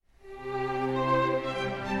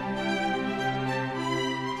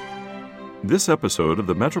This episode of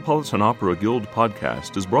the Metropolitan Opera Guild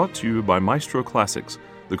podcast is brought to you by Maestro Classics,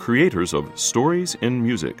 the creators of Stories in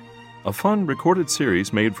Music, a fun recorded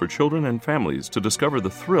series made for children and families to discover the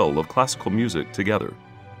thrill of classical music together.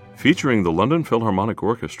 Featuring the London Philharmonic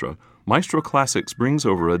Orchestra, Maestro Classics brings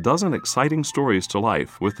over a dozen exciting stories to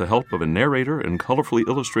life with the help of a narrator and colorfully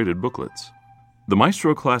illustrated booklets. The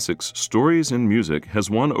Maestro Classics Stories in Music has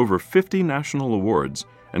won over 50 national awards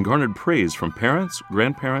and garnered praise from parents,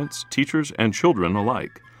 grandparents, teachers, and children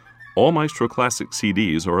alike. All Maestro Classics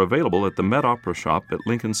CDs are available at the Met Opera Shop at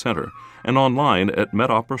Lincoln Center and online at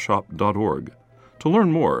metoperashop.org. To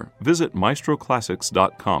learn more, visit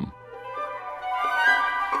maestroclassics.com.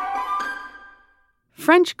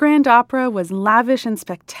 French Grand Opera was lavish and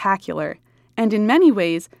spectacular, and in many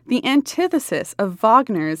ways the antithesis of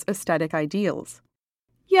Wagner's aesthetic ideals.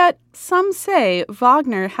 Yet, some say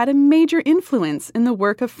Wagner had a major influence in the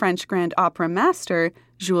work of French Grand Opera master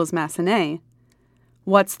Jules Massenet.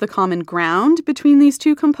 What's the common ground between these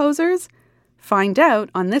two composers? Find out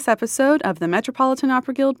on this episode of the Metropolitan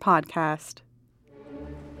Opera Guild podcast.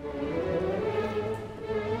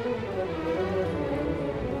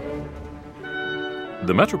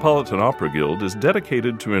 The Metropolitan Opera Guild is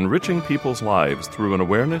dedicated to enriching people's lives through an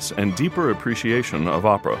awareness and deeper appreciation of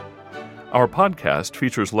opera. Our podcast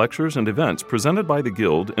features lectures and events presented by the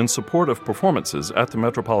Guild in support of performances at the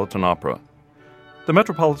Metropolitan Opera. The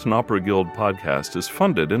Metropolitan Opera Guild podcast is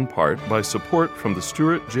funded in part by support from the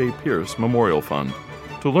Stuart J. Pierce Memorial Fund.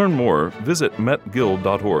 To learn more, visit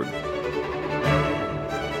metguild.org.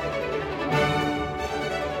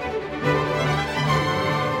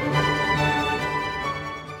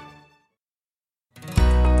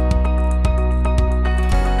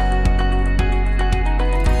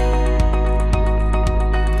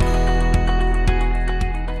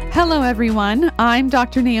 Hello everyone, I'm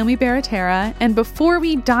Dr. Naomi Baratera, and before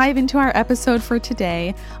we dive into our episode for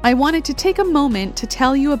today, I wanted to take a moment to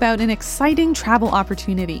tell you about an exciting travel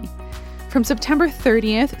opportunity. From September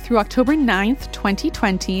 30th through October 9th,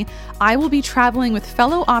 2020, I will be traveling with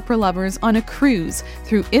fellow opera lovers on a cruise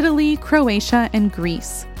through Italy, Croatia, and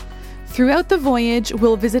Greece. Throughout the voyage,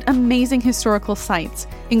 we'll visit amazing historical sites,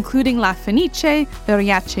 including La Fenice, the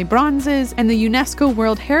Riace Bronzes, and the UNESCO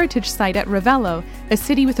World Heritage Site at Ravello, a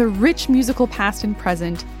city with a rich musical past and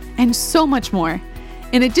present, and so much more.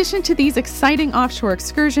 In addition to these exciting offshore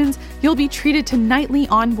excursions, you'll be treated to nightly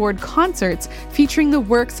onboard concerts featuring the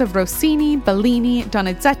works of Rossini, Bellini,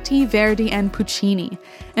 Donizetti, Verdi, and Puccini.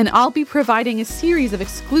 And I'll be providing a series of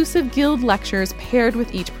exclusive Guild lectures paired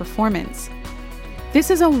with each performance. This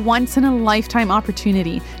is a once-in-a-lifetime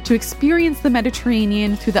opportunity to experience the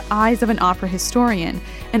Mediterranean through the eyes of an opera historian,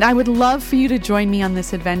 and I would love for you to join me on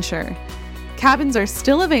this adventure. Cabins are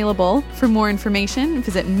still available. For more information,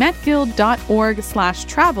 visit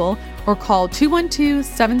metguild.org/travel or call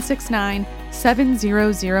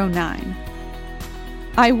 212-769-7009.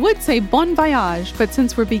 I would say bon voyage, but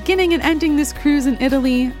since we're beginning and ending this cruise in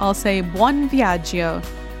Italy, I'll say buon viaggio.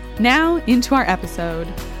 Now, into our episode.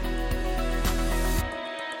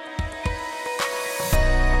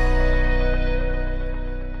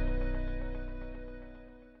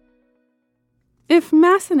 If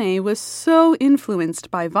Massenet was so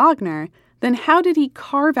influenced by Wagner, then how did he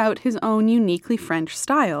carve out his own uniquely French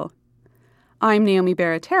style? I'm Naomi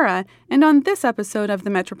Baratera, and on this episode of the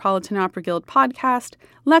Metropolitan Opera Guild podcast,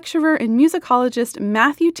 lecturer and musicologist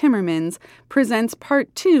Matthew Timmermans presents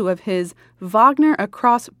part 2 of his Wagner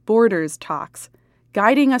Across Borders talks,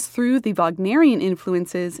 guiding us through the Wagnerian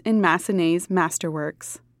influences in Massenet's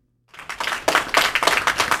masterworks.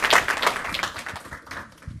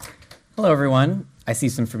 Hello, everyone. I see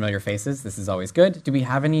some familiar faces. This is always good. Do we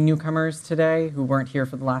have any newcomers today who weren't here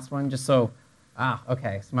for the last one? Just so,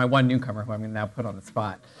 okay. So my one newcomer who I'm going to now put on the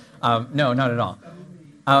spot. No, not at all.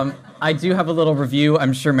 I do have a little review.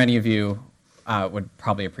 I'm sure many of you would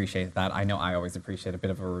probably appreciate that. I know I always appreciate a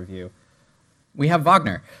bit of a review. We have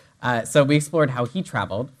Wagner. So we explored how he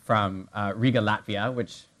traveled from Riga, Latvia,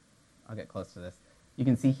 which I'll get close to this. You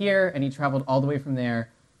can see here, and he traveled all the way from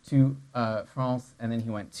there to France, and then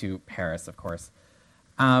he went to Paris, of course.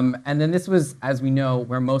 And then this was, as we know,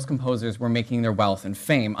 where most composers were making their wealth and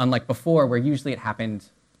fame, unlike before, where usually it happened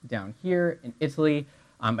down here in Italy,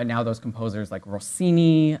 but now those composers like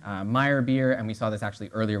Rossini, Meyerbeer, and we saw this actually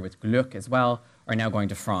earlier with Gluck as well, are now going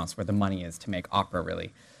to France, where the money is to make opera,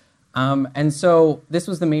 really. And so this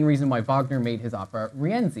was the main reason why Wagner made his opera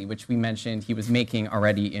Rienzi, which we mentioned he was making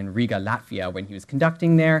already in Riga, Latvia, when he was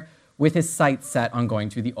conducting there, with his sights set on going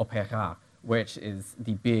to the Opéra, which is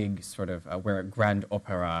the big sort of where Grand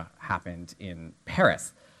Opera happened in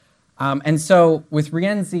Paris. And so with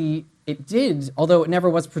Rienzi, it did, although it never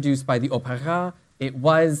was produced by the Opéra, it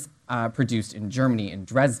was produced in Germany, in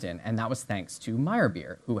Dresden, and that was thanks to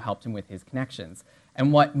Meyerbeer, who helped him with his connections.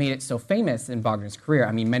 And what made it so famous in Wagner's career,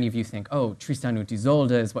 I mean, many of you think, oh, Tristan und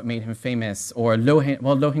Isolde is what made him famous, or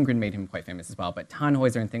Lohengrin made him quite famous as well, but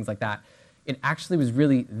Tannhäuser and things like that. It actually was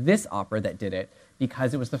really this opera that did it,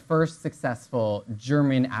 because it was the first successful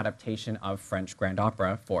German adaptation of French grand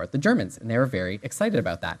opera for the Germans, and they were very excited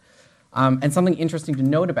about that. And something interesting to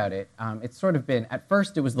note about it, it's sort of been, at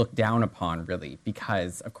first it was looked down upon, really,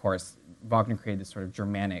 because, of course, Wagner created this sort of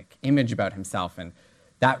Germanic image about himself, and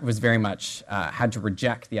that was very much, had to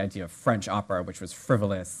reject the idea of French opera, which was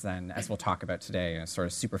frivolous and, as we'll talk about today, sort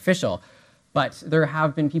of superficial. But there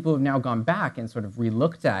have been people who have now gone back and sort of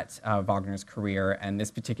relooked at Wagner's career and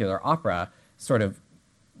this particular opera, sort of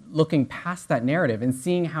looking past that narrative and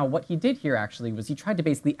seeing how what he did here actually was he tried to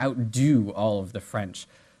basically outdo all of the French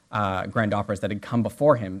grand operas that had come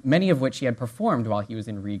before him, many of which he had performed while he was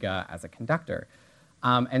in Riga as a conductor.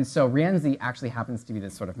 And so Rienzi actually happens to be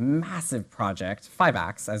this sort of massive project, 5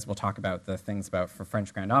 acts, as we'll talk about the things about for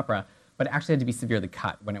French grand opera, but it actually had to be severely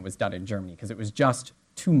cut when it was done in Germany because it was just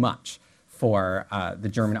too much for the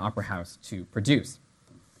German opera house to produce.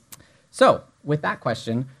 So with that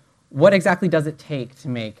question, what exactly does it take to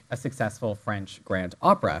make a successful French grand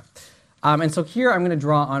opera? And so here I'm going to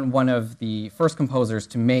draw on one of the first composers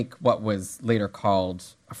to make what was later called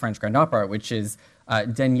a French grand opera, which is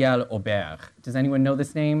Daniel Auber. Does anyone know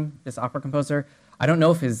this name, this opera composer? I don't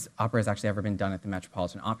know if his opera has actually ever been done at the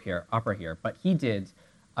Metropolitan Opera here, but he did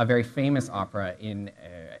a very famous opera in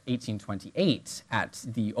 1828 at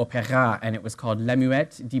the Opéra, and it was called La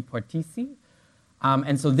Muette di Portici.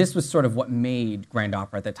 And so this was sort of what made grand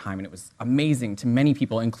opera at that time, and it was amazing to many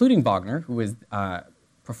people, including Wagner, who was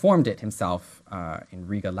performed it himself in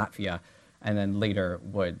Riga, Latvia, and then later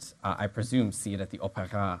would, I presume, see it at the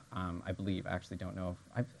Opéra, I believe. I actually don't know.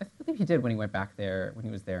 I believe he did when he went back there, when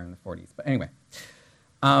he was there in the 40s. But anyway.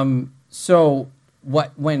 So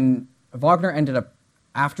when Wagner ended up,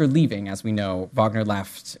 after leaving, as we know, Wagner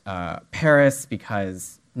left Paris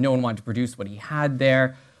because no one wanted to produce what he had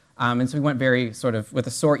there. And so he went very sort of with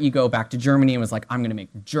a sore ego back to Germany and was like, I'm going to make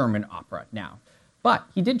German opera now. But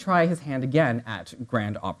he did try his hand again at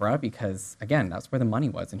grand opera because, again, that's where the money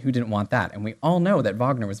was, and who didn't want that? And we all know that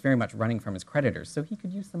Wagner was very much running from his creditors, so he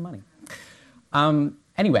could use some money.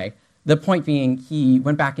 Anyway, the point being, he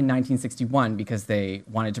went back in 1961 because they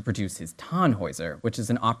wanted to produce his Tannhäuser, which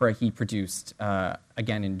is an opera he produced,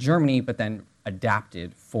 again, in Germany, but then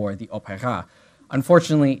adapted for the Opéra.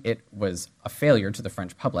 Unfortunately, it was a failure to the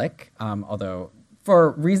French public, although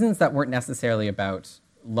for reasons that weren't necessarily about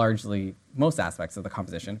largely most aspects of the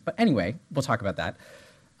composition. But anyway, we'll talk about that.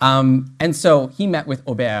 And so he met with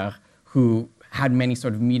Auber, who had many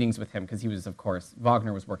sort of meetings with him because he was, of course,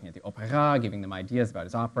 Wagner was working at the Opéra, giving them ideas about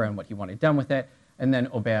his opera and what he wanted done with it. And then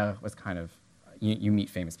Auber was kind of, you meet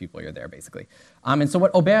famous people, you're there, basically. And so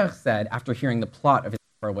what Auber said after hearing the plot of his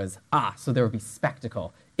opera was, so there will be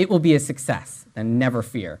spectacle. It will be a success, and never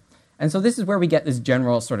fear. And so this is where we get this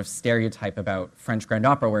general sort of stereotype about French grand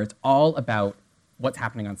opera, where it's all about what's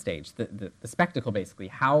happening on stage, the spectacle, basically.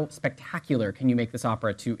 How spectacular can you make this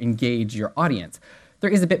opera to engage your audience? There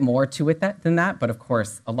is a bit more to it than that, but of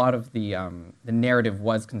course, a lot of the narrative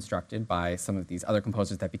was constructed by some of these other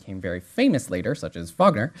composers that became very famous later, such as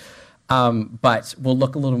Wagner. But we'll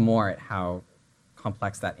look a little more at how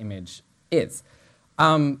complex that image is.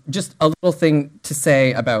 Just a little thing to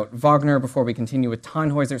say about Wagner before we continue with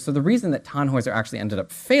Tannhäuser. So the reason that Tannhäuser actually ended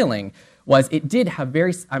up failing was it did have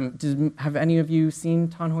very, have any of you seen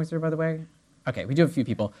Tannhäuser, by the way? Okay, we do have a few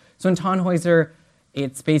people. So in Tannhäuser,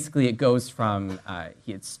 it's basically, it goes from,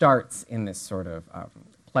 it starts in this sort of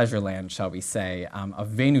pleasure land, shall we say, of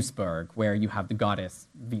Venusberg, where you have the goddess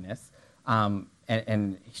Venus,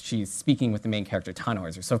 and she's speaking with the main character,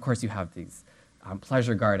 Tannhäuser. So of course you have these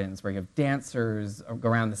pleasure gardens where you have dancers go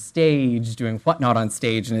around the stage doing whatnot on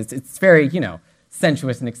stage, and it's very,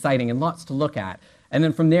 sensuous and exciting and lots to look at. And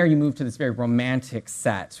then from there you move to this very romantic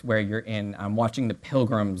set where you're in watching the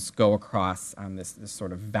pilgrims go across this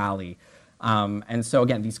sort of valley. And so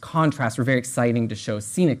again, these contrasts were very exciting to show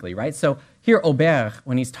scenically, right? So here Auber,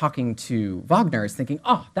 when he's talking to Wagner, is thinking,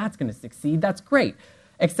 that's going to succeed, that's great.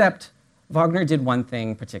 Except Wagner did one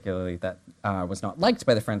thing particularly that was not liked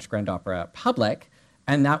by the French grand opera public,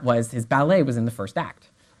 and that was his ballet was in the first act.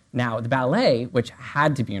 Now, the ballet, which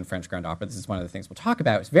had to be in French grand opera, this is one of the things we'll talk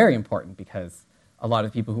about, is very important because a lot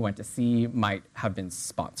of people who went to see might have been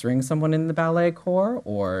sponsoring someone in the ballet corps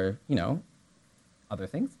or, other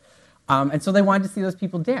things. And so they wanted to see those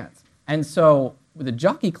people dance. And so the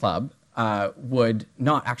Jockey Club would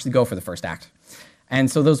not actually go for the first act. And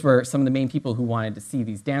so those were some of the main people who wanted to see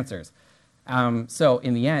these dancers. So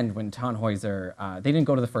in the end, when Tannhäuser, they didn't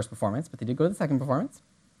go to the first performance, but they did go to the second performance.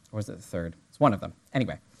 Or was it the third? It's one of them.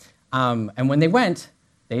 Anyway. And when they went,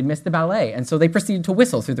 they'd missed the ballet. And so they proceeded to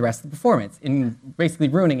whistle through the rest of the performance, in basically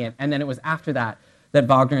ruining it. And then it was after that that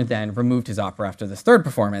Wagner then removed his opera after this third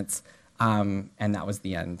performance. And that was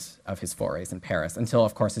the end of his forays in Paris, until,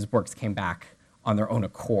 of course, his works came back on their own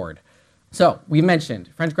accord. So we mentioned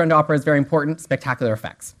French Grand Opera is very important, spectacular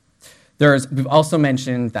effects. We've also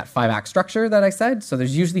mentioned that 5-act structure that I said. So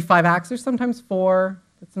there's usually 5 acts. There's sometimes 4.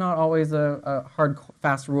 It's not always a hard,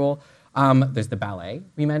 fast rule. There's the ballet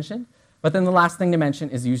we mentioned. But then the last thing to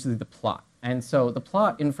mention is usually the plot. And so the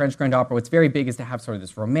plot in French Grand Opera, what's very big is to have sort of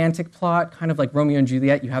this romantic plot, kind of like Romeo and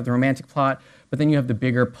Juliet. You have the romantic plot, but then you have the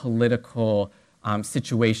bigger political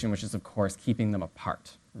situation, which is, of course, keeping them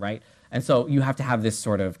apart, right? And so you have to have this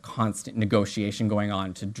sort of constant negotiation going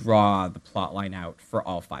on to draw the plot line out for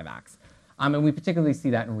all 5 acts. And we particularly see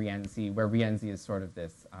that in Rienzi, where Rienzi is sort of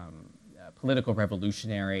this political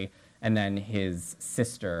revolutionary, and then his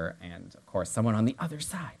sister and, of course, someone on the other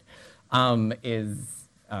side is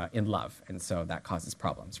in love. And so that causes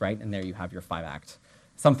problems, right? And there you have your 5-act,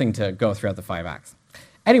 something to go throughout the 5 acts.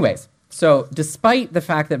 Anyways, so despite the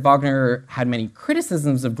fact that Wagner had many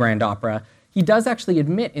criticisms of grand opera, he does actually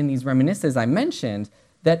admit in these reminiscences I mentioned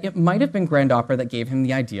that it might have been grand opera that gave him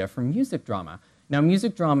the idea for music drama. Now,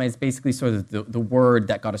 music drama is basically sort of the word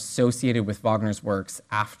that got associated with Wagner's works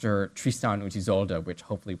after Tristan und Isolde, which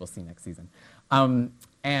hopefully we'll see next season.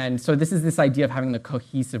 And so this is this idea of having the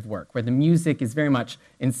cohesive work, where the music is very much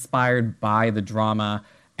inspired by the drama.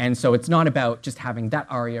 And so it's not about just having that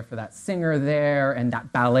aria for that singer there and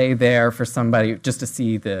that ballet there for somebody, just to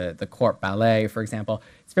see the court ballet, for example.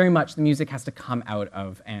 It's very much the music has to come out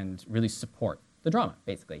of and really support the drama,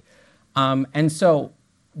 basically. And so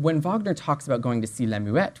when Wagner talks about going to see La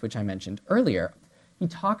Muette, which I mentioned earlier, he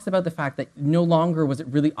talks about the fact that no longer was it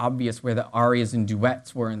really obvious where the arias and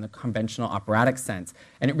duets were in the conventional operatic sense.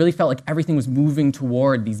 And it really felt like everything was moving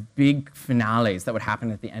toward these big finales that would happen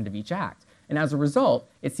at the end of each act. And as a result,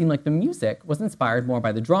 it seemed like the music was inspired more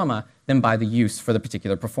by the drama than by the use for the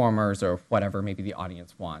particular performers or whatever maybe the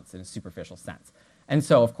audience wants in a superficial sense. And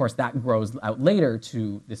so, of course, that grows out later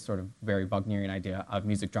to this sort of very Wagnerian idea of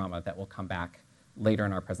music drama that will come back later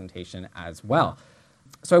in our presentation as well.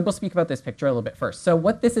 So I will speak about this picture a little bit first. So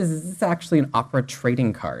what this is actually an opera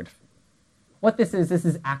trading card. What this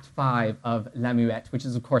is Act 5 of La Muette, which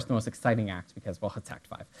is, of course, the most exciting act because, well, it's Act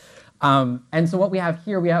 5. And so what we have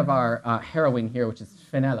here, we have our heroine here, which is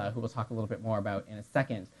Fenella, who we'll talk a little bit more about in a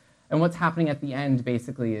second. And what's happening at the end,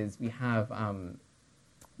 basically, is we have,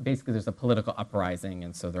 basically, there's a political uprising,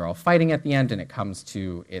 and so they're all fighting at the end, and it comes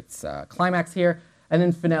to its climax here. And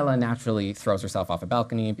then Fenella naturally throws herself off a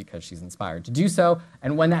balcony because she's inspired to do so.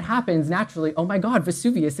 And when that happens, naturally, oh my God,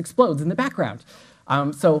 Vesuvius explodes in the background.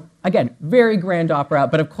 So again, very grand opera.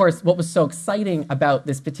 But of course, what was so exciting about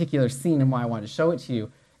this particular scene and why I wanted to show it to you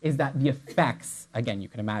is that the effects, again, you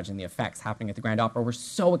can imagine the effects happening at the Grand Opera were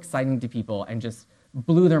so exciting to people and just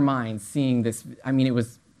blew their minds seeing this. I mean, it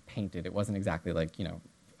was painted. It wasn't exactly like, you know,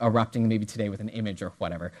 erupting maybe today with an image or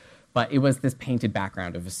whatever. But it was this painted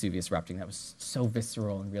background of Vesuvius erupting that was so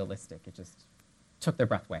visceral and realistic. It just took their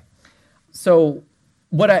breath away. So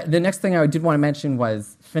the next thing I did want to mention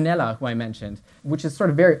was Fenella, who I mentioned, which is sort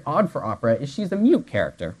of very odd for opera, is she's a mute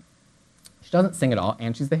character. She doesn't sing at all,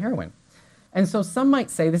 and she's the heroine. And so some might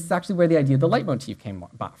say this is actually where the idea of the leitmotif came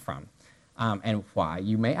from. And why,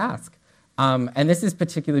 you may ask. And this is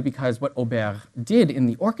particularly because what Auber did in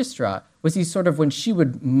the orchestra was he sort of, when she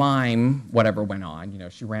would mime whatever went on, you know,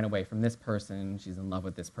 she ran away from this person, she's in love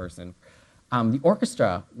with this person, the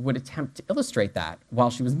orchestra would attempt to illustrate that while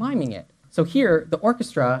she was miming it. So here, the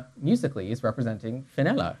orchestra, musically, is representing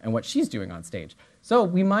Fenella and what she's doing on stage. So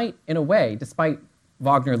we might, in a way, despite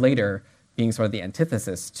Wagner later being sort of the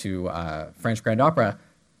antithesis to French Grand Opera,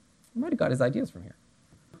 he might have got his ideas from here.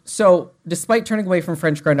 So despite turning away from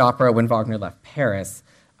French Grand Opera when Wagner left Paris,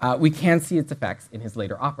 we can see its effects in his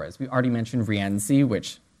later operas. We already mentioned Rienzi,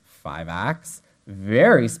 which 5 acts,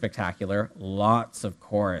 very spectacular, lots of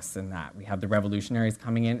chorus in that. We have the revolutionaries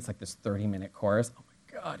coming in. It's like this 30-minute chorus. Oh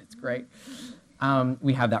my God, it's great.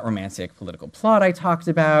 We have that romantic political plot I talked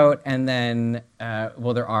about, and then,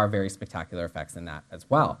 well, there are very spectacular effects in that as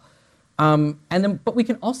well. But we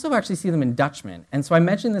can also actually see them in Dutchman. And so I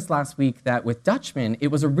mentioned this last week that with Dutchman, it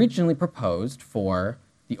was originally proposed for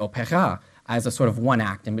the opéra as a sort of one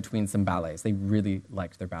act in between some ballets. They really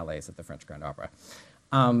liked their ballets at the French Grand Opera.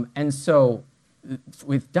 And so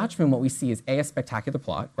with Dutchman, what we see is a spectacular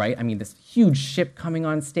plot, right? I mean, this huge ship coming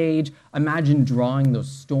on stage. Imagine drawing those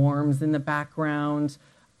storms in the background.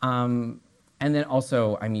 And then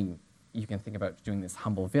also, I mean, you can think about doing this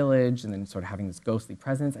humble village and then sort of having this ghostly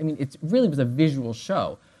presence. I mean, it really was a visual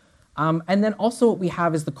show. And then also what we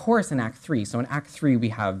have is the chorus in Act 3. So in Act 3, we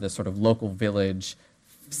have the sort of local village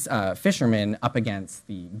fishermen up against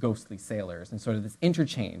the ghostly sailors and sort of this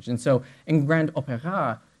interchange. And so in Grand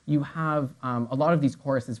Opéra, you have a lot of these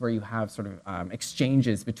choruses where you have sort of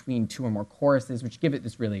exchanges between two or more choruses, which give it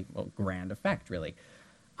this really grand effect, really.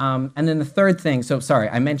 And then the third thing, so sorry,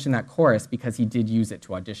 I mentioned that chorus because he did use it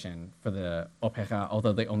to audition for the opéra,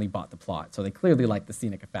 although they only bought the plot. So they clearly liked the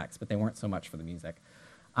scenic effects, but they weren't so much for the music.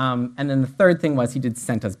 And then the third thing was he did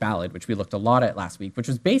Senta's Ballad, which we looked a lot at last week, which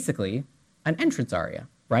was basically an entrance aria,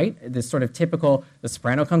 right? This sort of typical, the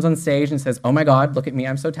soprano comes on stage and says, oh my God, look at me,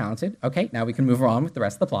 I'm so talented. Okay, now we can move on with the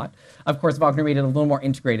rest of the plot. Of course, Wagner made it a little more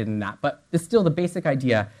integrated than that, but still the basic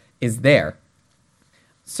idea is there.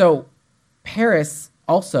 So Paris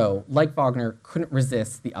also, like Wagner, couldn't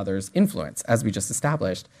resist the other's influence, as we just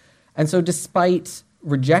established. And so despite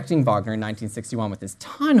rejecting Wagner in 1961 with his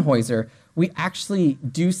Tannhäuser, we actually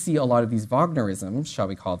do see a lot of these Wagnerisms, shall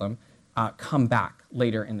we call them, come back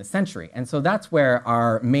later in the century. And so that's where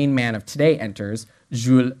our main man of today enters,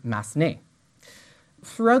 Jules Massenet.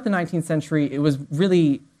 Throughout the 19th century, it was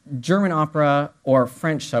really German opera or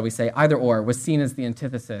French, shall we say, either or, was seen as the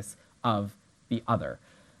antithesis of the other.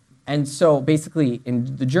 And so basically,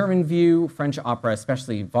 in the German view, French opera,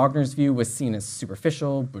 especially Wagner's view, was seen as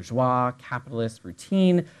superficial, bourgeois, capitalist,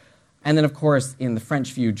 routine. And then, of course, in the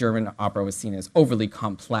French view, German opera was seen as overly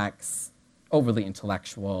complex, overly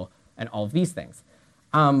intellectual, and all of these things.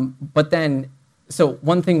 But then, so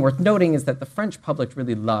one thing worth noting is that the French public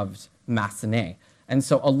really loved Massenet. And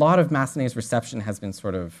so a lot of Massenet's reception has been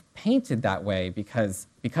sort of painted that way because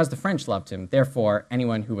the French loved him. Therefore,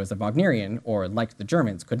 anyone who was a Wagnerian or liked the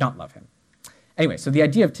Germans could not love him. Anyway, so the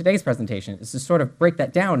idea of today's presentation is to sort of break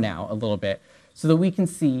that down now a little bit so that we can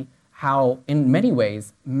see how, in many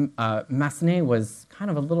ways, Massenet was kind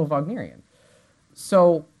of a little Wagnerian.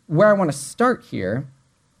 So where I want to start here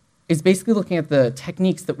is basically looking at the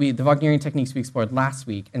techniques the Wagnerian techniques we explored last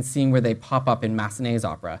week and seeing where they pop up in Massenet's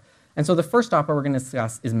opera. And so the first opera we're going to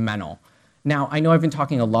discuss is Manon. Now, I know I've been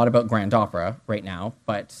talking a lot about grand opera right now,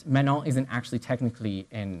 but Manon isn't actually technically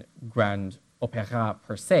in grand opéra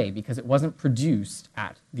per se because it wasn't produced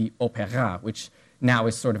at the Opéra, which now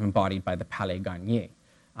is sort of embodied by the Palais Garnier,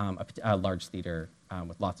 a large theater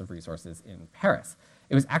with lots of resources in Paris.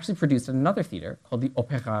 It was actually produced at another theater called the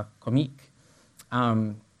Opéra Comique.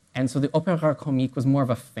 And so the Opéra Comique was more of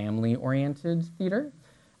a family-oriented theater.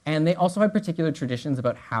 And they also had particular traditions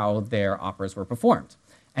about how their operas were performed.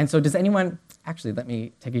 And so does anyone, actually, let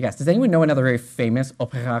me take a guess. Does anyone know another very famous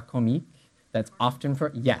opéra comique that's often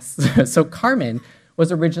for, yes. So Carmen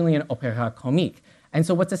was originally an opéra comique. And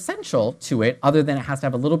so what's essential to it, other than it has to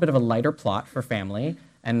have a little bit of a lighter plot for family,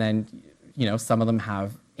 and then, you know, some of them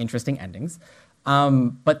have interesting endings,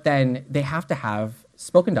 but then they have to have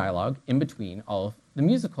spoken dialogue in between all of the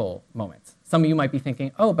musical moments. Some of you might be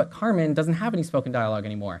thinking, oh, but Carmen doesn't have any spoken dialogue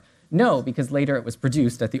anymore. No, because later it was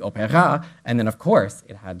produced at the Opéra, and then of course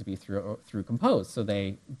it had to be through composed. So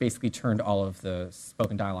they basically turned all of the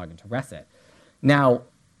spoken dialogue into recit. Now,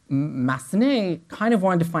 Massenet kind of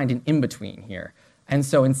wanted to find an in-between here. And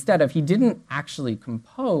so instead of, he didn't actually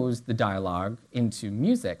compose the dialogue into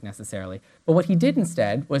music necessarily, but what he did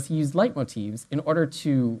instead was he used leitmotifs in order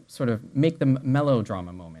to sort of make them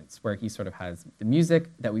melodrama moments, where he sort of has the music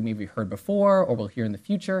that we maybe heard before or will hear in the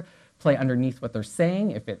future play underneath what they're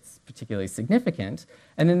saying if it's particularly significant.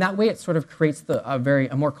 And in that way, it sort of creates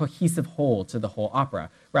a more cohesive whole to the whole opera,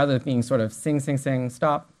 rather than being sort of sing, sing, sing,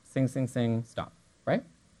 stop, sing, sing, sing, stop, right?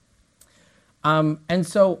 And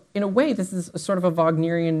so, in a way, this is a sort of a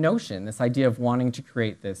Wagnerian notion, this idea of wanting to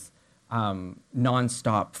create this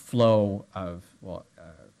non-stop flow of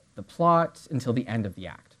the plot until the end of the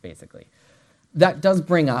act, basically. That does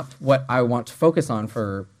bring up what I want to focus on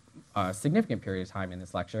for a significant period of time in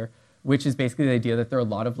this lecture, which is basically the idea that there are a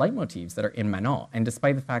lot of leitmotifs that are in Manon. And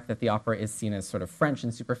despite the fact that the opera is seen as sort of French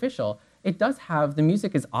and superficial, it does have, the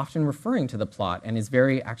music is often referring to the plot and is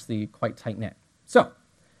very, actually, quite tight-knit. So,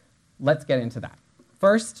 let's get into that.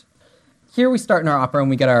 First, here we start in our opera and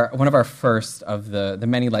we get one of our first of the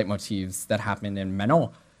many leitmotifs that happen in Manon.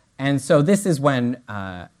 And so this is when,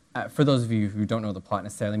 for those of you who don't know the plot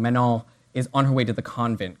necessarily, Manon is on her way to the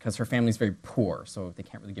convent because her family's very poor, so they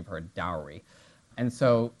can't really give her a dowry. And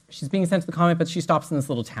so she's being sent to the convent, but she stops in this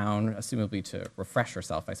little town, assumably to refresh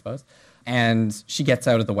herself, I suppose. And she gets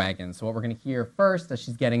out of the wagon. So what we're going to hear first as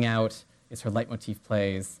she's getting out is her leitmotif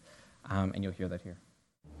plays, and you'll hear that here.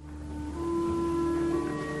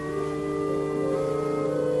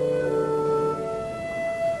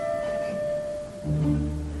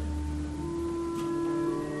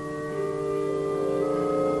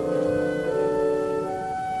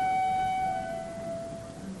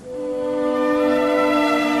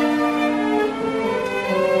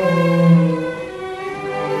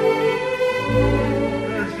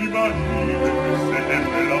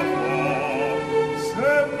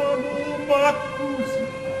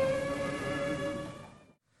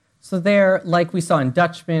 So there, like we saw in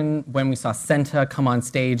Dutchman, when we saw Senta come on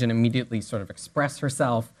stage and immediately sort of express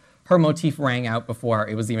herself, her motif rang out before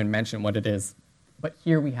it was even mentioned what it is. But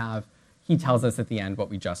here we have, he tells us at the end what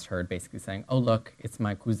we just heard, basically saying, oh look, it's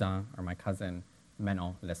my cousin, or my cousin,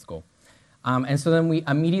 Manon Lescaut. And so then we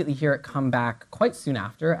immediately hear it come back quite soon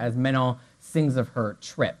after as Manon sings of her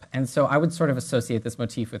trip. And so I would sort of associate this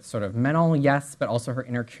motif with sort of Manon, yes, but also her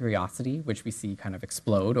inner curiosity, which we see kind of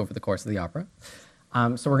explode over the course of the opera.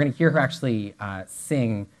 So we're going to hear her actually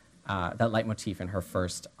sing that leitmotif in her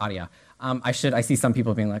first aria. I see some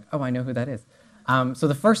people being like, oh, I know who that is. So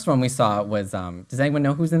the first one we saw was, does anyone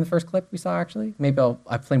know who's in the first clip we saw actually? Maybe I'll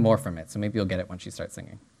play more from it, so maybe you'll get it once she starts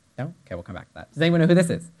singing. No? Okay, we'll come back to that. Does anyone know who this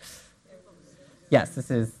is? Yes, this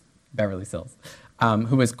is Beverly Sills,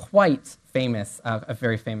 who was quite famous, a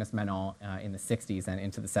very famous Manon in the 60s and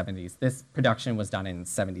into the 70s. This production was done in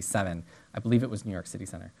 77. I believe it was New York City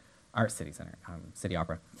Center. City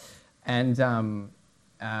Opera. And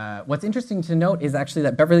what's interesting to note is actually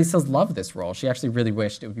that Beverly Sills loved this role. She actually really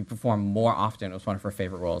wished it would be performed more often. It was one of her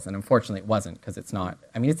favorite roles, and unfortunately it wasn't, because it's not,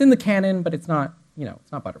 I mean, it's in the canon, but it's not,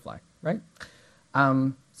 it's not Butterfly, right?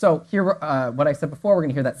 So here, what I said before, we're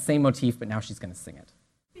gonna hear that same motif, but now she's gonna sing it.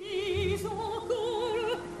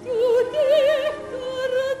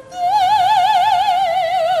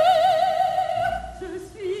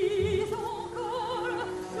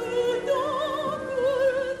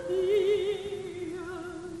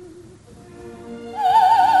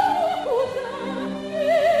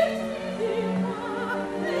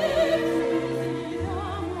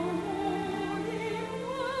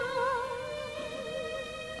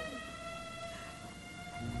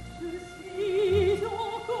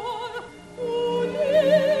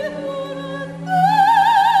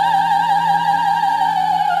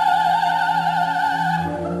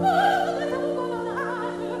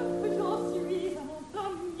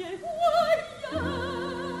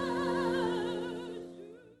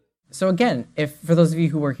 So again, for those of you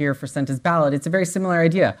who were here for Senta's Ballad, it's a very similar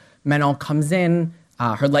idea. Manon comes in,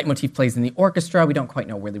 her leitmotif plays in the orchestra. We don't quite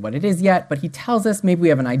know really what it is yet, but he tells us, maybe we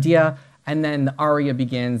have an idea, and then the aria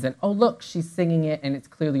begins, and oh look, she's singing it, and it's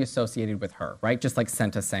clearly associated with her, right? Just like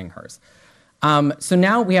Senta sang hers. So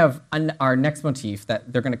now we have our next motif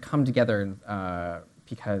that they're going to come together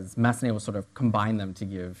because Massenet will sort of combine them to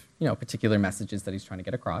give particular messages that he's trying to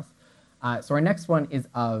get across. So our next one is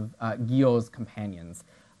of Guillot's companions.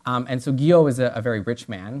 And so Guillot is a very rich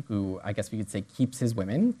man who, I guess we could say, keeps his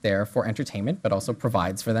women there for entertainment, but also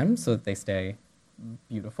provides for them so that they stay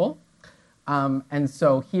beautiful. And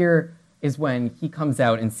so here is when he comes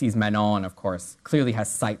out and sees Manon, and of course, clearly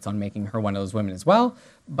has sights on making her one of those women as well.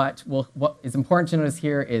 But what is important to notice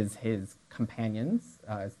here is his companions,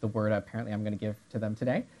 is the word apparently I'm going to give to them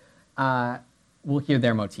today. We'll hear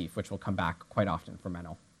their motif, which will come back quite often for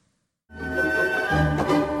Manon.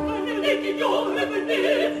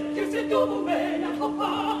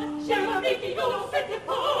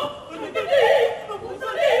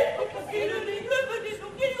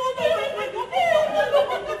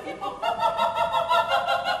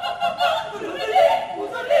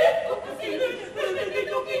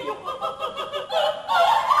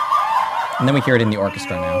 And then we hear it in the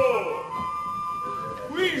orchestra now.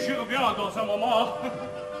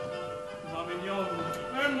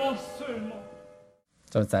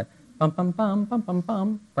 So it's that bum bum bum bum bum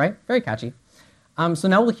bum, right? Very catchy. So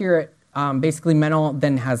now we'll hear it. Basically, Manon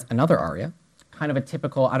then has another aria, kind of a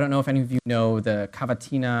typical. I don't know if any of you know the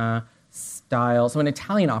cavatina style. So in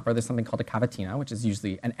Italian opera, there's something called a cavatina, which is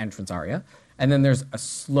usually an entrance aria, and then there's a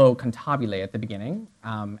slow cantabile at the beginning,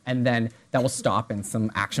 and then that will stop and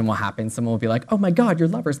some action will happen. Someone will be like, "Oh my God, your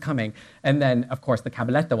lover's coming!" And then, of course, the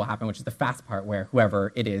cabaletta will happen, which is the fast part where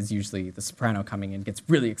whoever it is, usually the soprano coming in, gets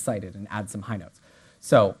really excited and adds some high notes.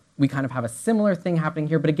 So we kind of have a similar thing happening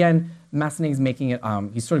here, but again, Massenet's making it,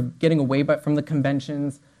 he's sort of getting away from the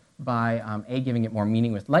conventions by giving it more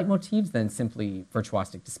meaning with leitmotifs than simply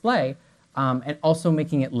virtuosic display, and also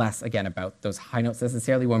making it less, again, about those high notes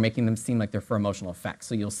necessarily. We're making them seem like they're for emotional effects.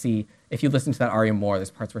 So you'll see, if you listen to that aria more,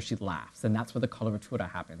 there's parts where she laughs, and that's where the coloratura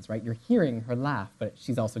happens, right? You're hearing her laugh, but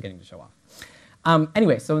she's also getting to show off.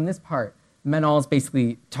 Anyway, so in this part, Manon is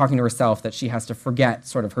basically talking to herself that she has to forget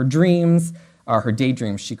sort of her dreams, or her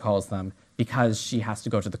daydreams, she calls them, because she has to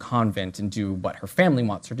go to the convent and do what her family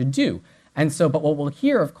wants her to do. And so, but what we'll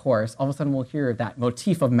hear, of course, all of a sudden we'll hear that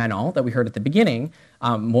motif of Manon that we heard at the beginning,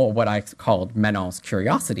 more what I called Manon's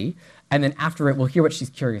curiosity, and then after it, we'll hear what she's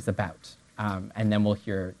curious about. And then we'll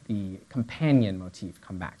hear the companion motif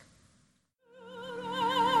come back.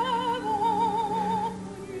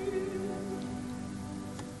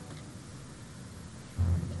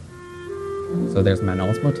 So there's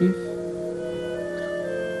Manon's motif.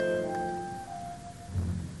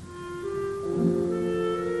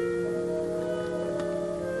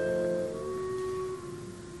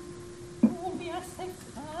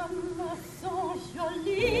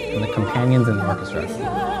 And the companions in the orchestra.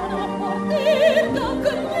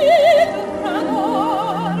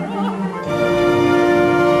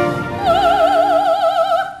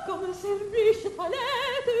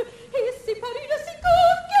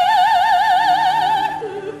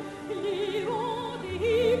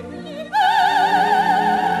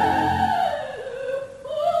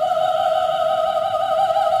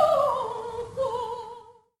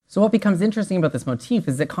 So what becomes interesting about this motif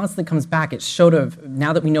is it constantly comes back. It showed of,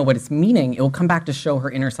 now that we know what it's meaning, it will come back to show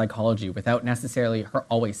her inner psychology without necessarily her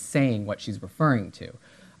always saying what she's referring to.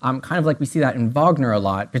 Kind of like we see that in Wagner a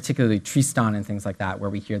lot, particularly Tristan and things like that, where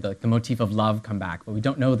we hear the motif of love come back, but we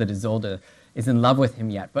don't know that Isolde is in love with him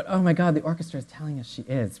yet. But oh my God, the orchestra is telling us she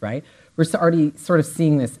is, right? We're already sort of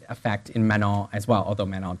seeing this effect in Manon as well, although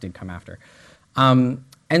Manon did come after. And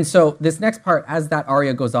so this next part, as that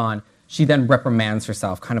aria goes on, she then reprimands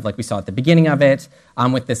herself, kind of like we saw at the beginning of it,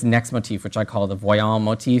 with this next motif, which I call the voyant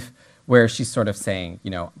motif, where she's sort of saying,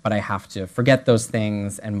 but I have to forget those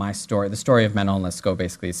things, and my story, the story of Manon Lescaut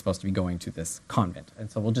basically is supposed to be going to this convent.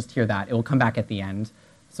 And so we'll just hear that. It will come back at the end,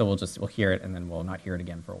 so we'll hear it, and then we'll not hear it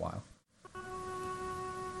again for a while.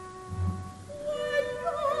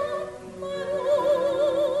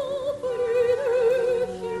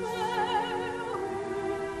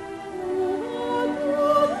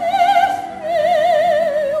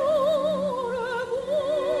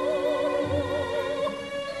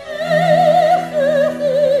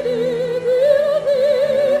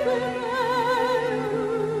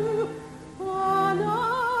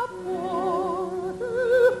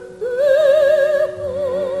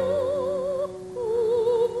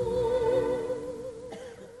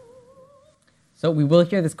 So we will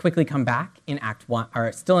hear this quickly come back in Act 1,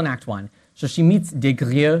 or still in Act 1. So she meets Des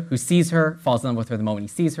Grieux, who sees her, falls in love with her the moment he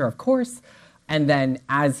sees her, of course. And then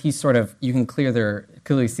as he's sort of, you can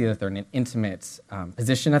clearly see that they're in an intimate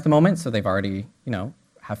position at the moment, so they've already,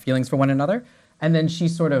 have feelings for one another. And then she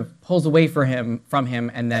sort of pulls away from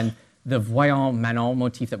him, and then the voyant Manon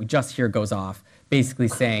motif that we just hear goes off, basically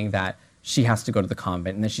saying that she has to go to the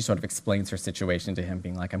convent. And then she sort of explains her situation to him,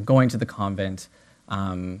 being like, I'm going to the convent.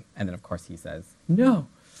 And then, of course, he says, no.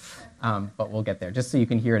 But we'll get there, just so you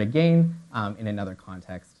can hear it again in another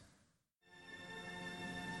context.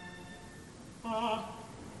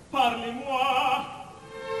 Parlez-moi.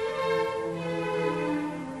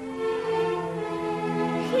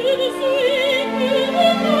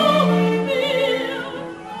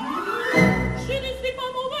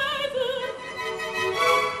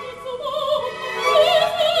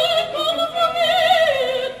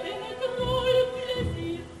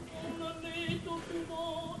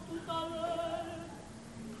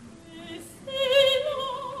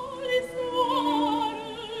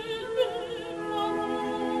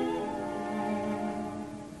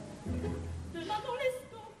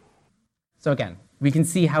 So again, we can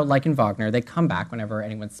see how, like in Wagner, they come back whenever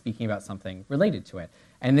anyone's speaking about something related to it.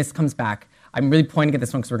 And this comes back, I'm really pointing at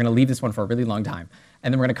this one because we're going to leave this one for a really long time.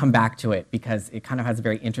 And then we're going to come back to it because it kind of has a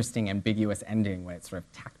very interesting, ambiguous ending when it's sort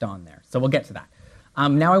of tacked on there. So we'll get to that.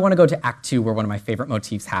 Now I want to go to Act 2, where one of my favorite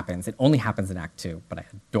motifs happens. It only happens in Act 2, but I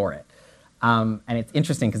adore it. And it's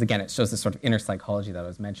interesting because, again, it shows this sort of inner psychology that I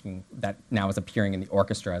was mentioning that now is appearing in the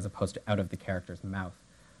orchestra as opposed to out of the character's mouth.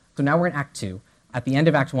 So now we're in Act 2. At the end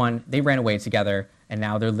of Act 1, they ran away together, and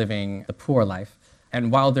now they're living the poor life.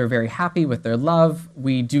 And while they're very happy with their love,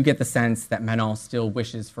 we do get the sense that Manon still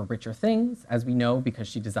wishes for richer things, as we know, because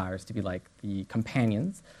she desires to be like the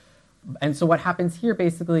companions. And so what happens here,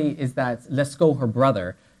 basically, is that Lescaut, her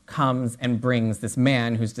brother, comes and brings this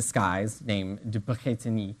man who's disguised, named de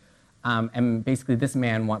Bretigny. And basically, this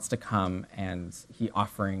man wants to come, and he's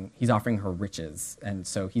offering her riches. And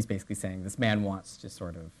so he's basically saying this man wants to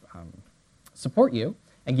sort of support you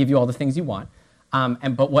and give you all the things you want.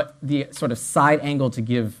 But what the sort of side angle to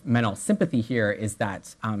give Manon sympathy here is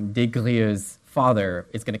that Des Grieux's father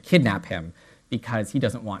is going to kidnap him because he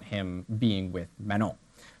doesn't want him being with Manon.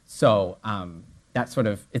 So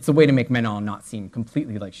it's a way to make Manon not seem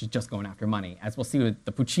completely like she's just going after money. As we'll see with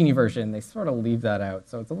the Puccini version, they sort of leave that out.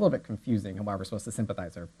 So it's a little bit confusing on why we're supposed to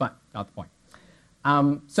sympathize her, but not the point.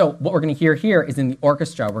 So what we're going to hear here is in the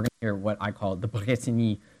orchestra, we're going to hear what I call the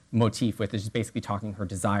Bretigny motif, which is basically talking her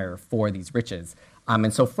desire for these riches.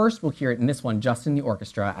 And so first we'll hear it in this one, just in the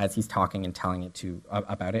orchestra, as he's talking and telling it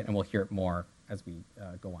about it, and we'll hear it more as we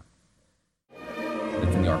go on.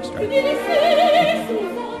 It's in the orchestra. Here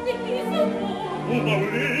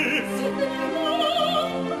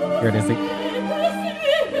it is.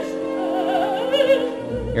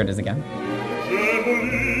 Here it is again.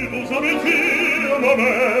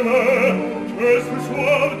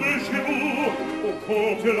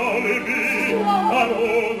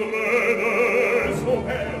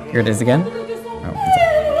 Here it is again.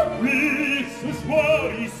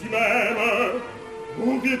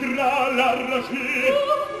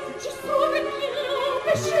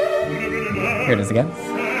 Here it is again.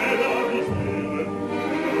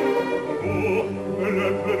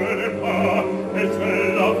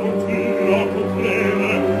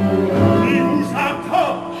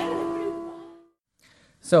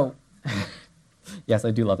 So, yes,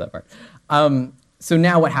 I do love that part. So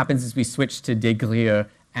now what happens is we switch to Des Grieux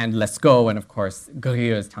and Lescaut, and of course,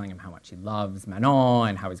 Grieux is telling him how much he loves Manon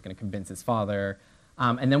and how he's going to convince his father.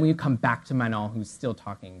 And then we come back to Manon, who's still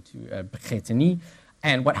talking to Bretigny.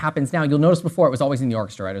 And what happens now, you'll notice before it was always in the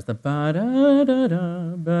orchestra, right? It was the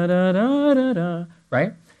ba-da-da-da, ba-da-da-da-da,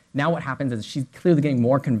 right? Now what happens is she's clearly getting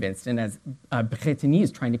more convinced, and as Bretigny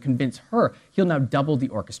is trying to convince her, he'll now double the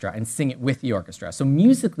orchestra and sing it with the orchestra. So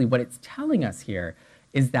musically, what it's telling us here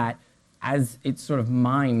is that as it's sort of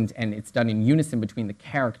mimed and it's done in unison between the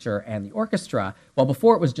character and the orchestra, while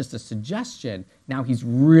before it was just a suggestion, now he's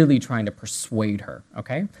really trying to persuade her,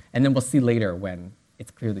 okay? And then we'll see later when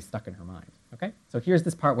it's clearly stuck in her mind, okay? So here's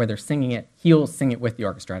this part where they're singing it, he'll sing it with the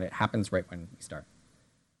orchestra, and it happens right when we start.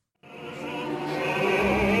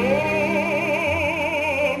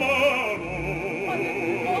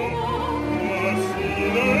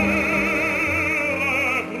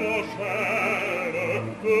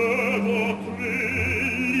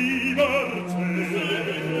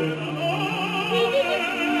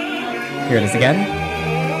 Here it is again.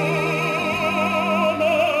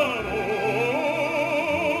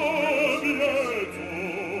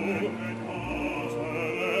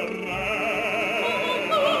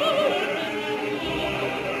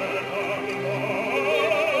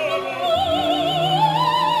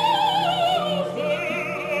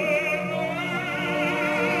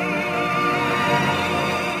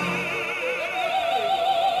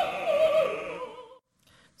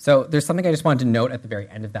 So there's something I just wanted to note at the very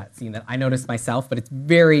end of that scene that I noticed myself, but it's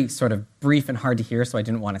very sort of brief and hard to hear, so I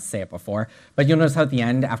didn't want to say it before. But you'll notice how at the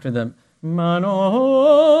end, after the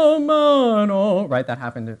Manon, Manon, right, that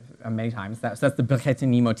happened many times. So that's the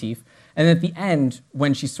Bretigny motif. And then at the end,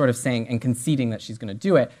 when she's sort of saying and conceding that she's going to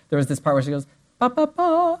do it, there was this part where she goes, pa, pa,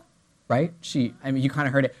 pa, right? You kind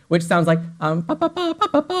of heard it, which sounds like, pa, pa, pa, pa,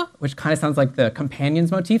 pa, pa, which kind of sounds like the companion's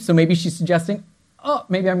motif. So maybe she's suggesting, oh,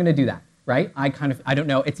 maybe I'm going to do that. Right? I don't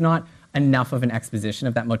know. It's not enough of an exposition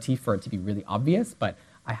of that motif for it to be really obvious, but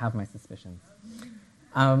I have my suspicions.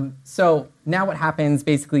 So now what happens,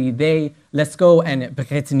 basically, Lescaut and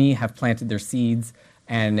Bretigny have planted their seeds,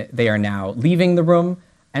 and they are now leaving the room.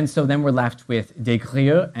 And so then we're left with Des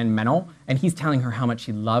Grieux and Manon, and he's telling her how much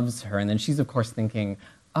he loves her. And then she's, of course, thinking,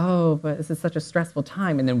 oh, but this is such a stressful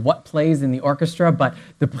time. And then what plays in the orchestra but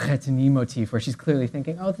the Bretigny motif, where she's clearly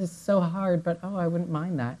thinking, oh, this is so hard, but oh, I wouldn't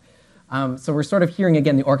mind that. So we're sort of hearing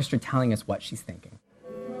again the orchestra telling us what she's thinking.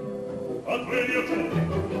 So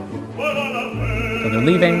they're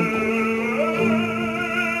leaving.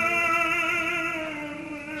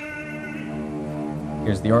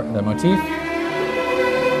 Here's the motif.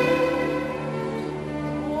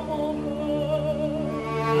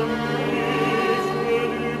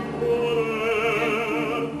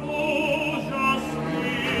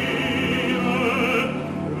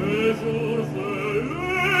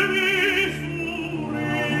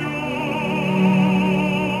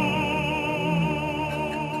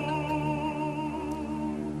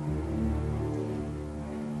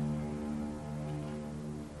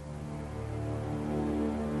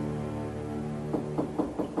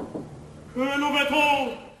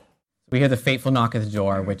 We hear the fateful knock at the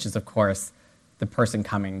door, which is, of course, the person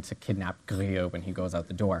coming to kidnap Grieux when he goes out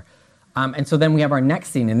the door. And so then we have our next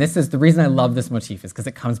scene, and this is the reason I love this motif is because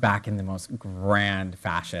it comes back in the most grand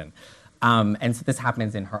fashion. And so this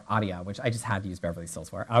happens in her aria, which I just had to use Beverly Stills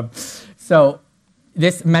for. So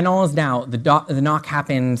this Manon is now, the knock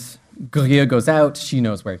happens, Grieux goes out, she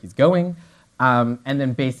knows where he's going, and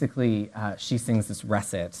then basically she sings this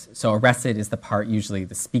recit. So a recit is the part, usually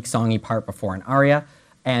the speak-songy part before an aria,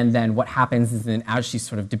 and then what happens is then as she's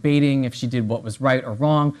sort of debating if she did what was right or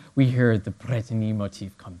wrong, we hear the Brétigny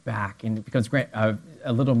motif come back, and it becomes a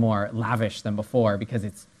little more lavish than before because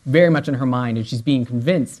it's very much in her mind and she's being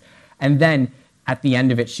convinced. And then at the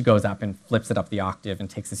end of it, she goes up and flips it up the octave and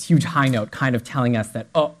takes this huge high note, kind of telling us that,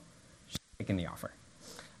 oh, she's taking the offer.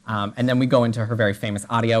 And then we go into her very famous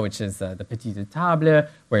aria, which is the Petite Table,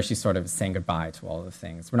 where she's sort of saying goodbye to all of the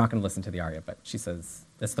things. We're not going to listen to the aria, but she says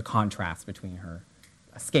that's the contrast between her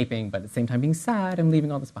escaping, but at the same time being sad and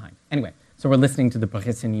leaving all this behind. Anyway, so we're listening to the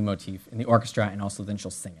Brétigny motif in the orchestra, and also then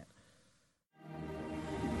she'll sing it.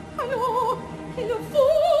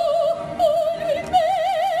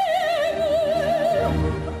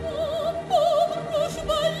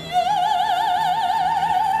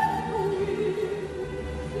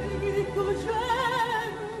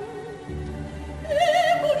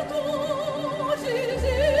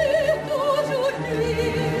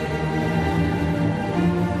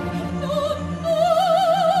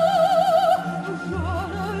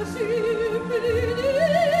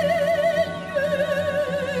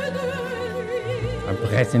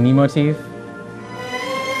 Brétigny motif.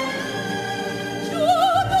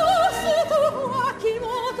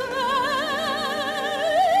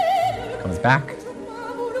 Comes back.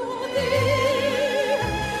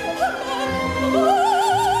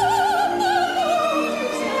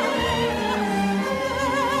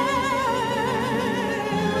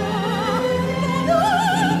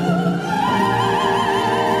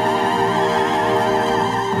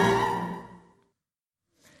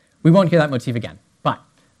 We won't hear that motif again, but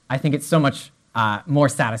I think it's so much more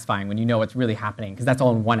satisfying when you know what's really happening, because that's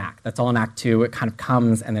all in one act. That's all in Act 2. It kind of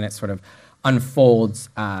comes and then it sort of unfolds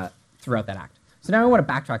throughout that act. So now I want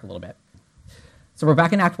to backtrack a little bit. So we're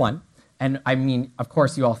back in Act 1, and I mean, of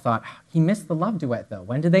course, you all thought, he missed the love duet, though.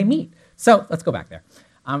 When did they meet? So let's go back there.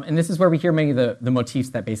 And this is where we hear many of the motifs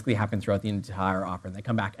that basically happen throughout the entire opera, and they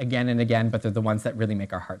come back again and again, but they're the ones that really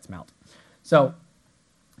make our hearts melt. So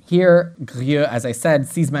here, Grieux, as I said,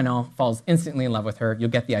 sees Manon, falls instantly in love with her. You'll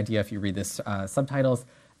get the idea if you read this subtitles.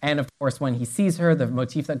 And of course, when he sees her, the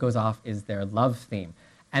motif that goes off is their love theme.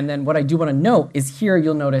 And then what I do want to note is here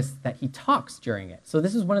you'll notice that he talks during it. So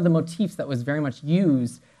this is one of the motifs that was very much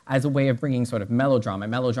used as a way of bringing sort of melodrama.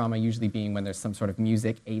 Melodrama usually being when there's some sort of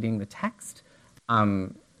music aiding the text.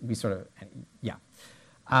 And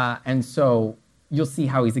so you'll see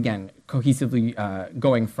how he's, again, cohesively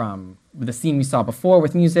going from the scene we saw before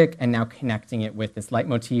with music and now connecting it with this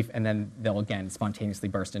leitmotif, and then they'll, again, spontaneously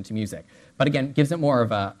burst into music. But again, gives it more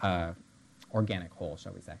of a organic whole,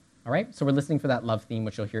 shall we say. All right, so we're listening for that love theme,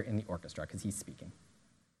 which you'll hear in the orchestra, because he's speaking.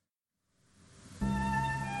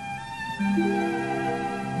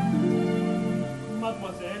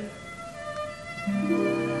 Mademoiselle.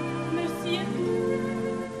 Monsieur.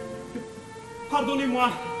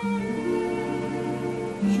 Pardonnez-moi.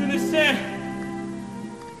 Je ne sais.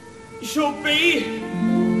 J'obéis.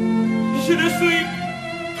 Je ne suis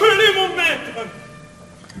plus mon maître.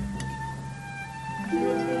 Je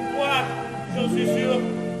vois, j'en suis sûr,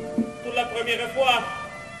 pour la première fois.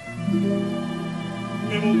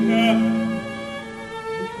 Mais mon cœur,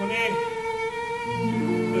 vous connaît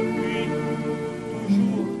depuis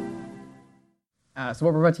toujours. So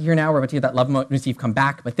what we're about to hear now, we're about to hear that love motif come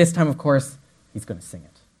back, but this time, of course, he's going to sing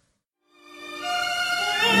it.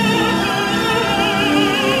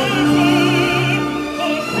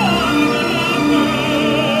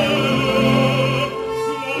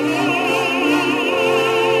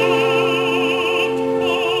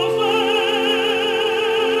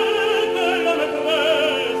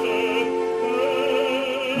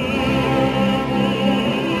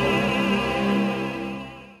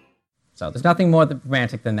 So there's nothing more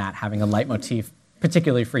romantic than that, having a leitmotif,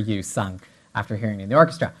 particularly for you, sung after hearing it in the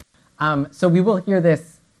orchestra. So we will hear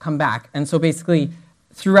this come back. And so basically,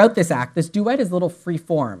 throughout this act, this duet is a little free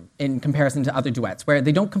form in comparison to other duets, where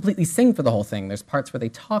they don't completely sing for the whole thing. There's parts where they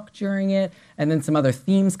talk during it, and then some other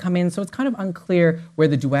themes come in, so it's kind of unclear where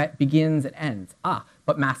the duet begins and ends.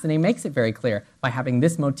 But Massenet makes it very clear by having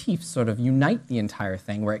this motif sort of unite the entire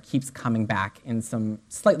thing, where it keeps coming back in some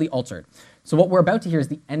slightly altered. So what we're about to hear is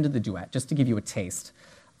the end of the duet, just to give you a taste,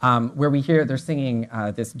 where we hear they're singing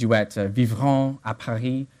this duet, Vivrons à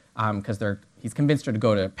Paris, because he's convinced her to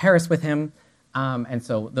go to Paris with him, and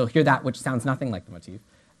so they'll hear that, which sounds nothing like the motif.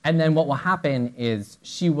 And then what will happen is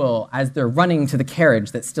she will, as they're running to the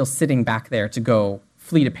carriage that's still sitting back there to go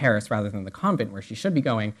flee to Paris rather than the convent where she should be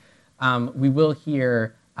going, we will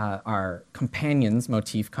hear our companion's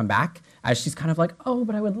motif come back as she's kind of like, oh,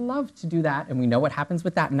 but I would love to do that. And we know what happens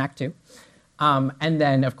with that in Act 2. And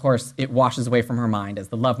then, of course, it washes away from her mind as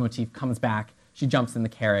the love motif comes back. She jumps in the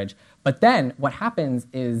carriage. But then what happens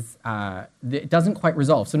is it doesn't quite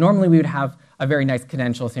resolve. So normally we would have a very nice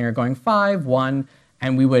cadential singer going 5, 1,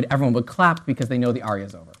 and everyone would clap because they know the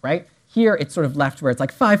aria's over, right? Here it's sort of left where it's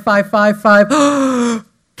like 5, 5, 5, 5.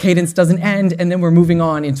 Cadence doesn't end, and then we're moving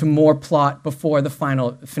on into more plot before the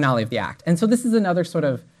finale of the act. And so this is another sort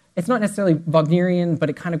of, it's not necessarily Wagnerian, but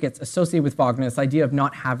it kind of gets associated with Wagner, this idea of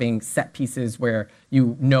not having set pieces where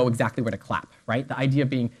you know exactly where to clap, right? The idea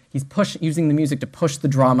being he's using the music to push the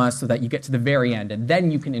drama so that you get to the very end, and then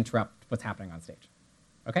you can interrupt what's happening on stage.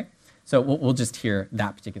 Okay? So we'll just hear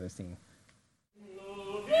that particular scene.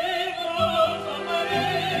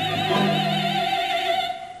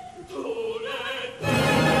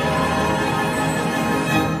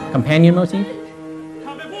 Companion motif?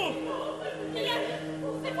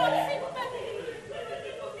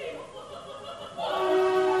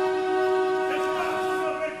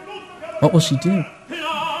 What will she do?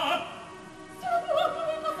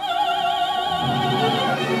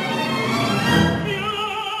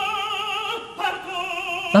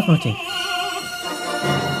 Love motif.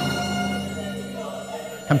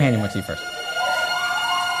 Companion motif first.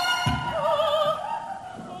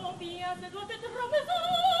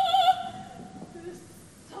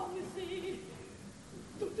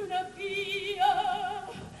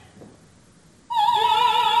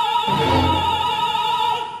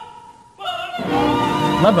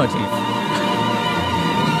 Love motif.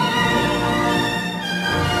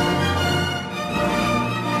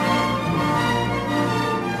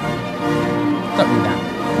 Don't do that.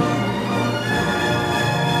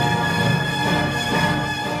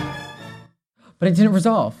 But it didn't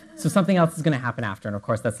resolve. So something else is going to happen after. And of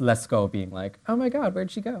course, that's Lescaut being like, oh my God,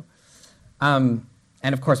 where'd she go? And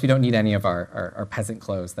of course, we don't need any of our peasant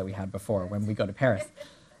clothes that we had before when we go to Paris.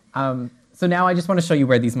 So now I just want to show you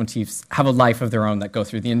where these motifs have a life of their own that go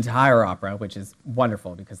through the entire opera, which is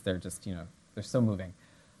wonderful because they're just, they're so moving.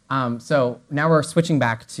 So now we're switching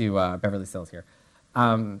back to Beverly Sills here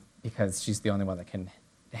because she's the only one that can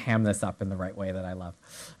ham this up in the right way that I love.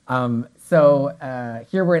 So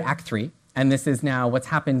here we're at Act 3, and this is now what's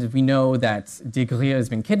happened. We know that Des Grieux has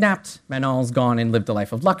been kidnapped. Manon's gone and lived a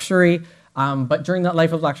life of luxury. But during that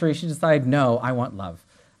life of luxury, she decided, no, I want love.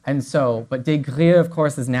 And so, but Des Grieux, of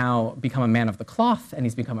course, has now become a man of the cloth, and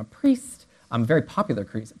he's become a priest, a very popular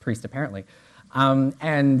priest, apparently.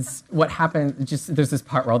 And what happened, there's this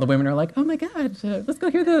part where all the women are like, oh my God, let's go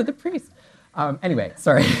hear the priest. Anyway,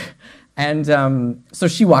 sorry. And so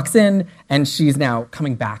she walks in, and she's now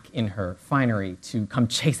coming back in her finery to come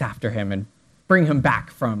chase after him and bring him back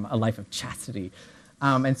from a life of chastity.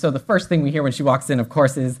 And so the first thing we hear when she walks in, of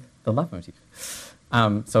course, is the love motif.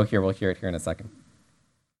 So here, we'll hear it here in a second.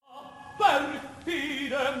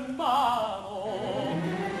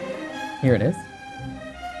 Here it is.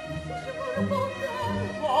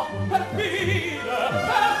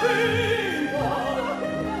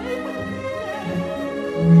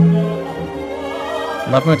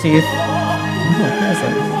 Love motif. Oh, here's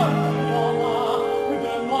it.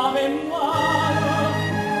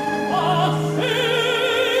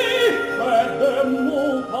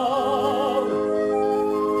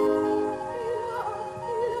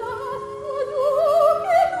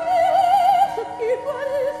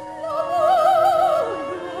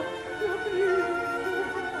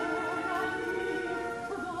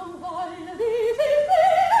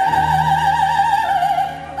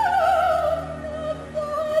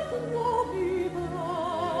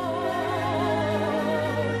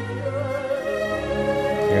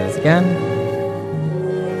 Again.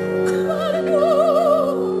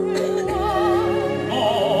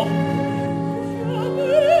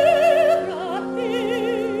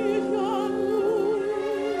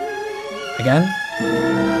 Again.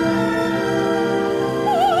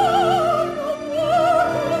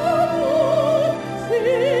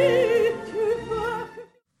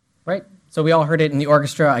 Right? So we all heard it in the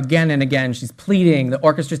orchestra again and again. She's pleading. The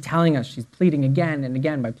orchestra's telling us she's pleading again and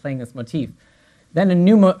again by playing this motif. Then a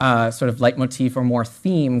new sort of leitmotif or more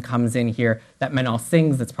theme comes in here that Manon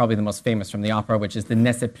sings that's probably the most famous from the opera, which is the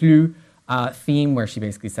Ne sais plus theme, where she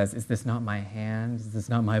basically says, is this not my hand? Is this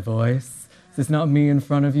not my voice? Is this not me in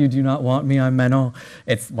front of you? Do you not want me? I'm Manon.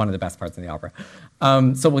 It's one of the best parts in the opera.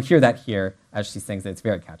 So we'll hear that here as she sings it. It's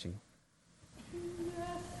very catchy.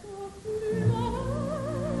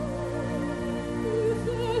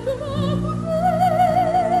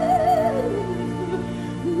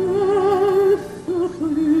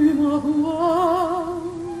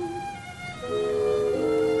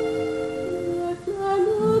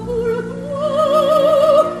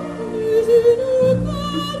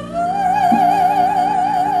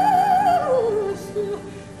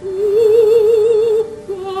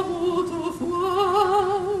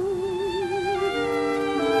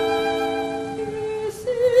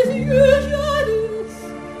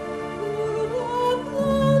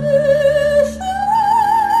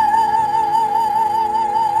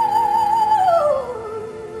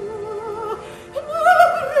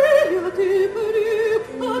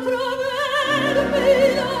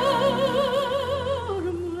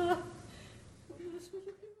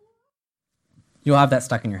 You'll have that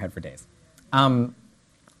stuck in your head for days.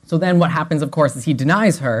 So then what happens, of course, is he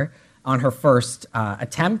denies her on her first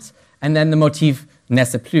attempt, and then the motif ne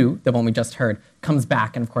sais plus, the one we just heard, comes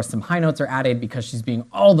back, and of course some high notes are added because she's being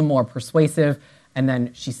all the more persuasive, and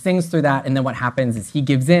then she sings through that, and then what happens is he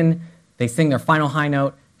gives in, they sing their final high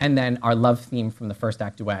note, and then our love theme from the first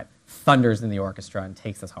act duet thunders in the orchestra and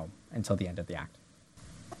takes us home until the end of the act.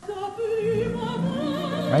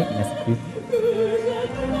 Right? Ne sais plus.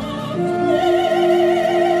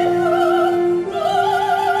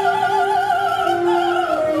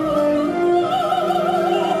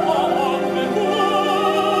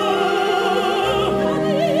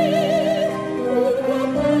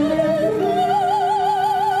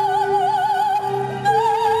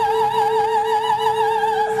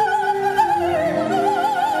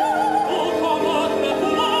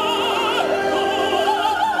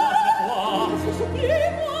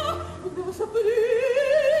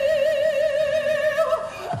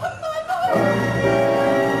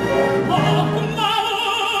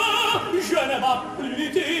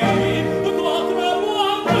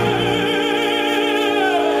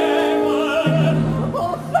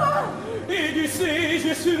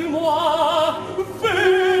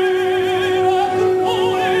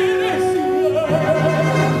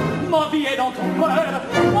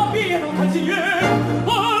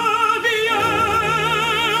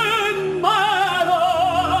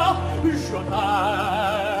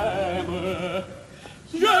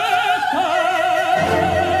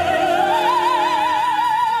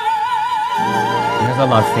 There's a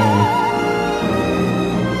love theme.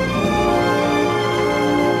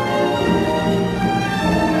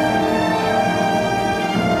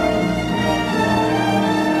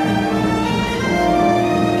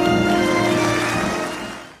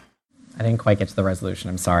 I didn't quite get to the resolution,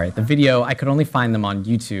 I'm sorry. The video, I could only find them on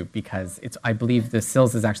YouTube because I believe the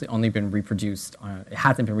Sills has actually only been reproduced, it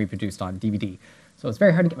hasn't been reproduced on DVD. So it's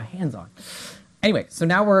very hard to get my hands on. Anyway, so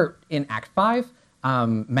now we're in Act 5.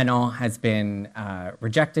 Manon has been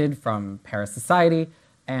rejected from Paris society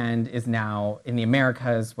and is now in the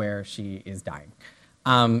Americas where she is dying.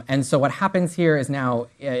 And so what happens here is now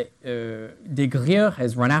Des Grieux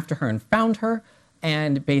has run after her and found her,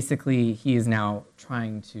 and basically he is now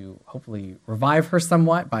trying to hopefully revive her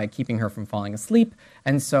somewhat by keeping her from falling asleep.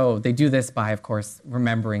 And so they do this by, of course,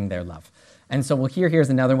 remembering their love. And so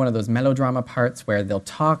here's another one of those melodrama parts where they'll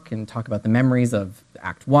talk about the memories of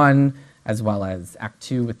Act 1, as well as Act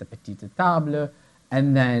 2 with the Petite Table,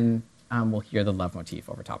 and then we'll hear the love motif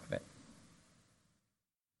over top of it.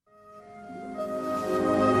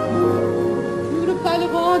 Nous ne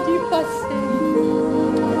parlerons du passé,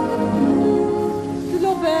 de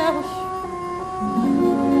l'auberge,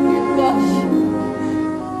 du boche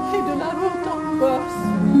et de la route en Corse.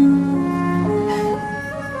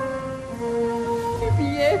 Du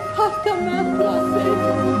billet par ta main tracée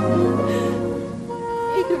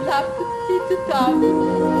et de la petite table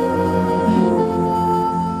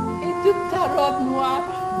et de ta robe noire.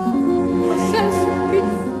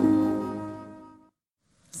 Saint-Sulpice.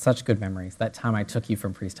 Such good memories, that time I took you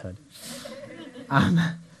from priesthood.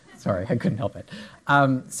 Sorry, I couldn't help it.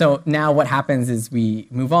 So now what happens is we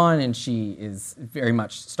move on, and she is very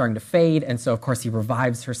much starting to fade, and so of course he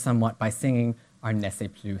revives her somewhat by singing our Ne sais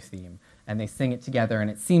plus theme. And they sing it together, and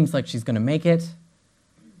it seems like she's going to make it.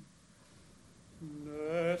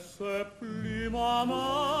 Ne sais plus, maman,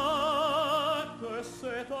 que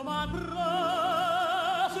c'est ma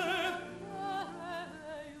grâce.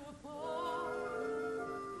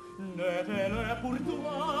 N'est-elle pour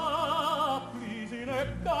toi plus une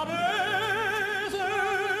caresse?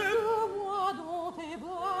 Moi dans tes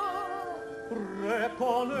bras,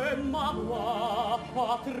 reconnais ma voix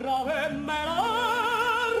à travers mes larmes.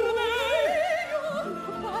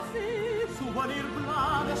 Souvenir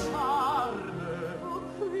blanc de charme,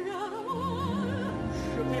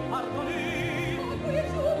 je t'ai pardonné,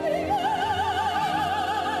 j'oublié.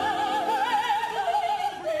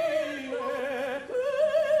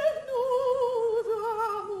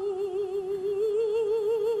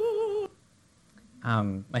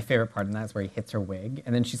 My favorite part in that is where he hits her wig,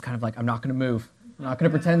 and then she's kind of like, I'm not going to move. I'm not going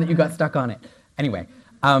to pretend that you got stuck on it. Anyway,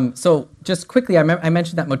 so just quickly, I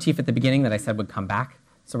mentioned that motif at the beginning that I said would come back.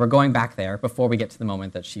 So we're going back there before we get to the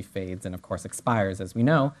moment that she fades and, of course, expires, as we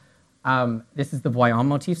know. This is the voyant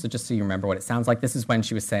motif, so just so you remember what it sounds like, this is when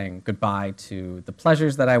she was saying goodbye to the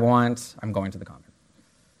pleasures that I want. I'm going to the convent.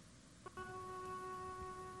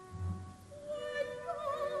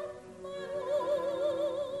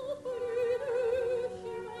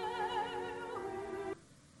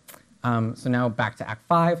 So now back to Act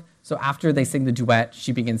 5. So after they sing the duet,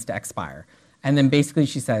 she begins to expire. And then basically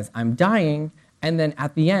she says, I'm dying, And then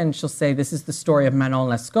at the end, she'll say, this is the story of Manon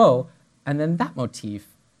Lescaut, and then that motif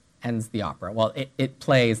ends the opera. Well, it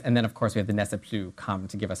plays, and then of course we have the Ne sais plus come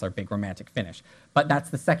to give us our big romantic finish. But that's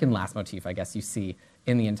the second last motif, I guess, you see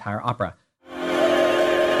in the entire opera.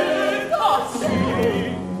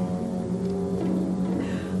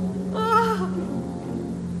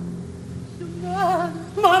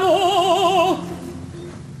 Manon!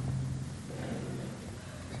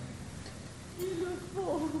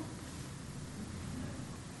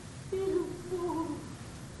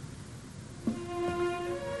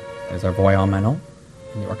 There's our voix en Manon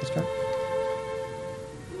in the orchestra.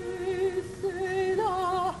 C'est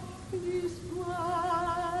là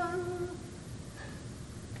l'histoire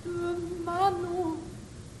de Manon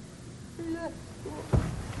Lescaut.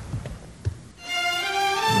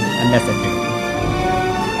 And Ne sais plus.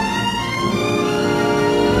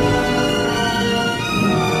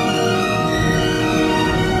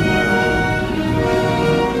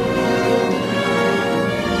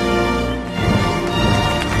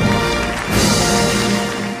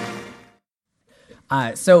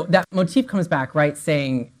 So that motif comes back, right,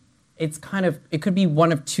 saying it could be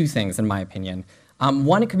one of two things, in my opinion.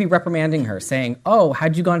 One, it could be reprimanding her, saying, oh,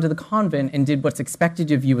 had you gone to the convent and did what's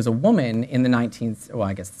expected of you as a woman in the 19th, well,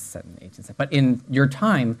 I guess it's set in the 18th, but in your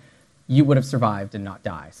time, you would have survived and not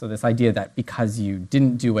die. So this idea that because you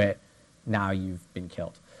didn't do it, now you've been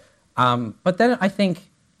killed. But then I think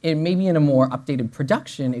maybe in a more updated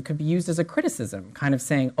production, it could be used as a criticism, kind of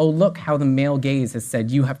saying, oh, look how the male gaze has said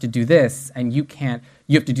you have to do this, and you can't,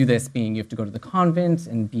 you have to do this, being you have to go to the convent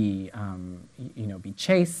and be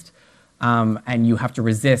chaste, and you have to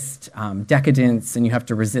resist decadence, and you have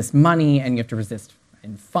to resist money, and you have to resist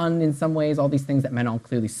fun in some ways, all these things that Manon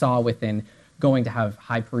clearly saw within going to have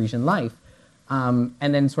high Parisian life. And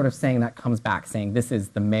then sort of saying that comes back, saying this is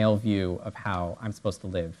the male view of how I'm supposed to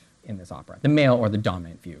live in this opera, the male or the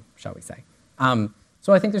dominant view, shall we say.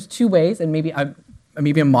 So I think there's two ways, and maybe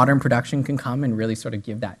a modern production can come and really sort of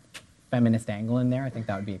give that feminist angle in there. I think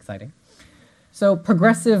that would be exciting. So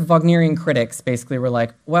progressive Wagnerian critics basically were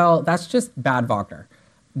like, well, that's just bad Wagner,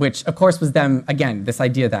 which of course was them, again, this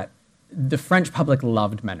idea that the French public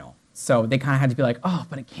loved Manon. So they kind of had to be like, oh,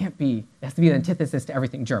 but it can't be, it has to be an antithesis to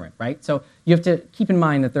everything German, right? So you have to keep in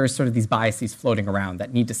mind that there's sort of these biases floating around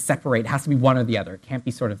that need to separate, it has to be one or the other. It can't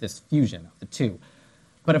be sort of this fusion of the two.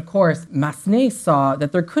 But of course, Massenet saw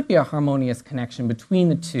that there could be a harmonious connection between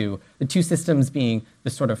the two systems being the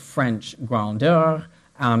sort of French grandeur,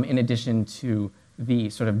 in addition to the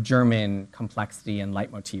sort of German complexity and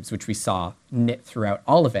leitmotifs, which we saw knit throughout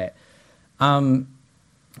all of it. And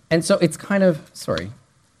so it's kind of,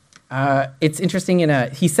 it's interesting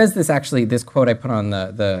he says this actually, this quote I put on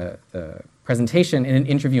the presentation in an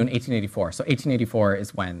interview in 1884. So 1884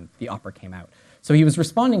 is when the opera came out. So he was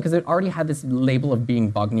responding because it already had this label of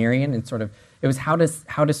being Wagnerian, and sort of, it was how to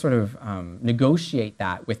sort of negotiate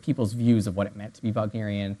that with people's views of what it meant to be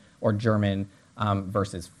Wagnerian or German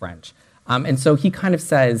versus French. And so he kind of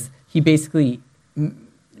says, Massenet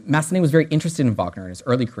was very interested in Wagner in his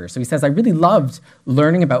early career. So he says, I really loved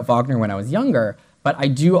learning about Wagner when I was younger, but I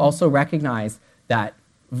do also recognize that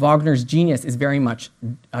Wagner's genius is very much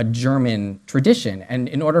a German tradition. And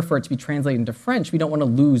in order for it to be translated into French, we don't want to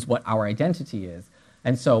lose what our identity is.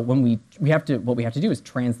 And so when what we have to do is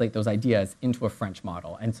translate those ideas into a French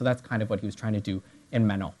model. And so that's kind of what he was trying to do in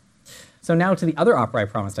Manon. So now to the other opera I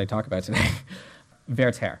promised I'd talk about today,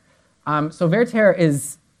 Werther. So Werther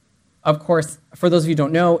is, of course, for those of you who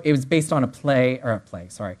don't know, it was based on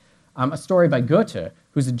a story by Goethe,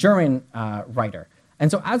 who's a German writer. And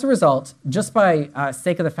so as a result, just by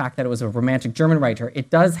sake of the fact that it was a romantic German writer, it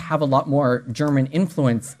does have a lot more German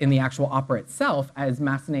influence in the actual opera itself, as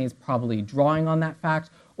Massenet is probably drawing on that fact,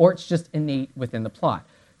 or it's just innate within the plot.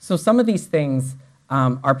 So some of these things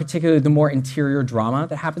are particularly the more interior drama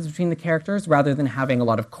that happens between the characters, rather than having a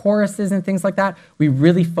lot of choruses and things like that. We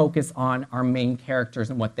really focus on our main characters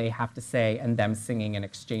and what they have to say, and them singing and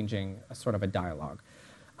exchanging a sort of a dialogue.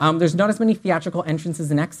 There's not as many theatrical entrances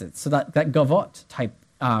and exits, so that gavotte type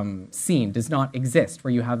scene does not exist,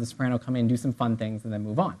 where you have the soprano come in, do some fun things, and then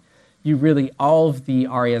move on. All of the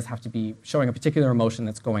arias have to be showing a particular emotion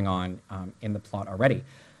that's going on in the plot already.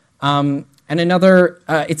 And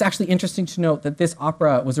it's actually interesting to note that this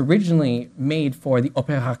opera was originally made for the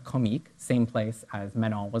Opéra Comique, same place as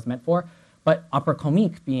Manon was meant for, but Opéra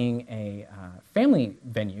Comique, being a family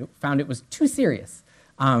venue, found it was too serious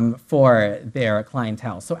for their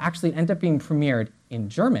clientele. So actually it ended up being premiered in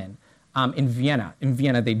German in Vienna. In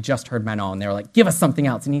Vienna, they just heard Manon, and they were like, give us something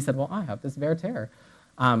else. And he said, well, I have this Werther.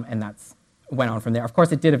 And that's went on from there. Of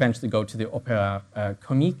course, it did eventually go to the Opéra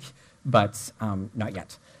Comique, but not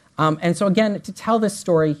yet. And so again, to tell this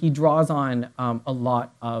story, he draws on a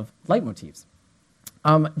lot of leitmotifs.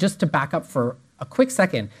 Just to back up for a quick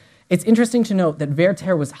second, it's interesting to note that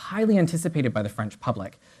Werther was highly anticipated by the French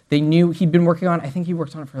public. They knew he'd been working on, I think he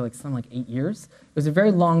worked on it for like 8 years. It was a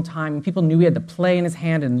very long time. People knew he had the play in his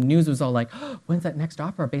hand, and the news was all like, oh, when's that next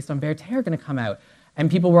opera based on Werther going to come out? And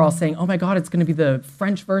people were all saying, oh my God, it's going to be the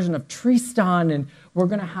French version of Tristan, and we're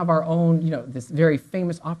going to have our own, this very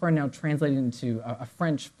famous opera now translated into a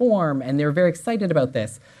French form, and they were very excited about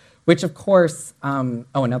this. Which, of course,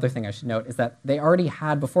 another thing I should note is that they already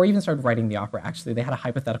had, before he even started writing the opera, actually, they had a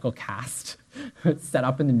hypothetical cast set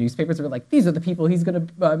up in the newspapers. They were like, these are the people he's going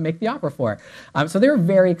to make the opera for. So they were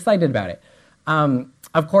very excited about it.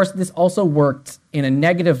 Of course, this also worked in a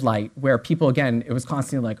negative light, where people, again, it was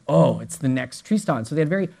constantly like, oh, it's the next Tristan. So they had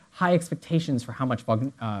very high expectations for how much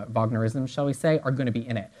Wagnerism, shall we say, are going to be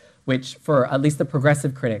in it, which, for at least the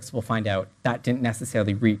progressive critics, will find out that didn't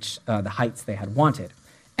necessarily reach the heights they had wanted.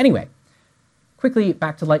 Anyway, quickly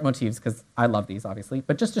back to leitmotifs, because I love these, obviously,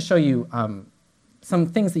 but just to show you some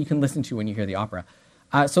things that you can listen to when you hear the opera.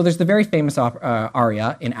 So there's the very famous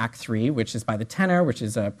aria in Act 3, which is by the tenor, which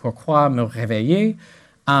is Pourquoi me réveiller?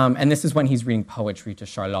 And this is when he's reading poetry to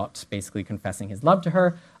Charlotte, basically confessing his love to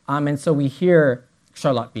her. And so we hear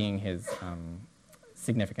Charlotte being his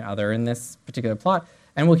significant other in this particular plot.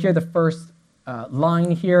 And we'll hear the first line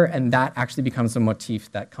here, and that actually becomes a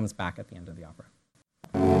motif that comes back at the end of the opera.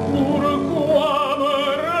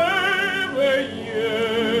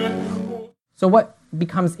 So what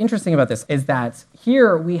becomes interesting about this is that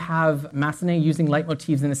here we have Massenet using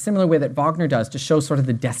leitmotifs in a similar way that Wagner does to show sort of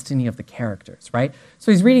the destiny of the characters, right?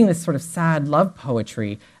 So he's reading this sort of sad love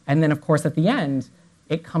poetry, and then of course at the end,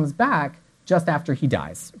 it comes back just after he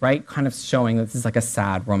dies, right? Kind of showing that this is like a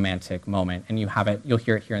sad romantic moment, and you'll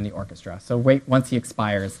hear it here in the orchestra. So once he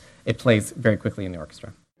expires, it plays very quickly in the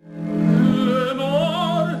orchestra.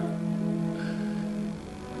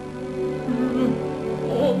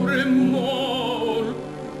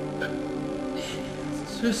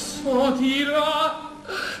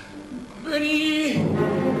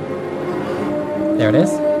 There it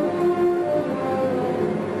is.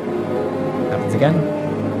 Happens again.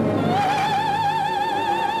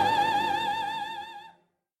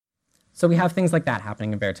 So we have things like that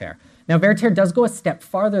happening in Werther. Now Werther does go a step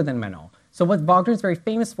farther than Manon. So what Wagner is very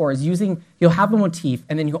famous for is he'll have a motif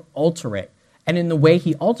and then he'll alter it. And in the way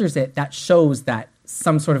he alters it, that shows that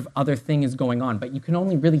some sort of other thing is going on, but you can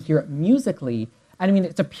only really hear it musically. I mean,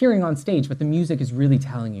 it's appearing on stage, but the music is really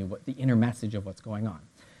telling you what the inner message of what's going on.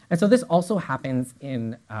 And so this also happens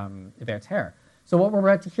in Werther. So what we're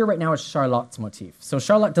about to hear right now is Charlotte's motif. So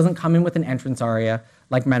Charlotte doesn't come in with an entrance aria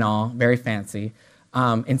like Manon, very fancy.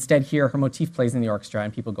 Instead here, her motif plays in the orchestra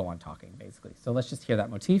and people go on talking, basically. So let's just hear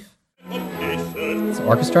that motif. It's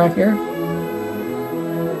orchestra here.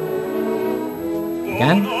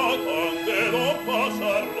 Again.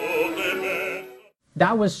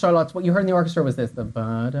 That was Charlotte's. What you heard in the orchestra was this, the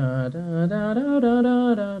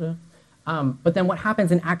ba-da-da-da-da-da-da-da. But then what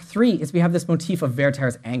happens in Act 3 is we have this motif of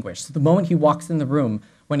Werther's anguish. So the moment he walks in the room,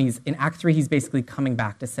 when he's in Act 3, he's basically coming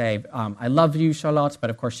back to say, I love you, Charlotte, but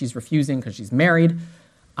of course she's refusing because she's married.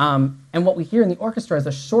 And what we hear in the orchestra is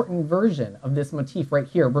a shortened version of this motif right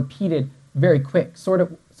here, repeated very quick.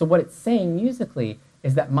 So what it's saying musically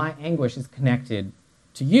is that my anguish is connected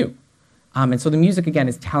to you. And so the music, again,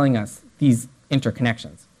 is telling us these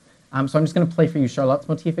interconnections. So I'm just going to play for you Charlotte's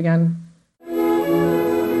motif again.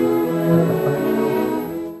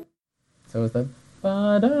 So it's the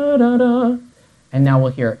ba-da-da-da. And now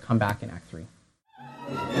we'll hear it come back in Act 3.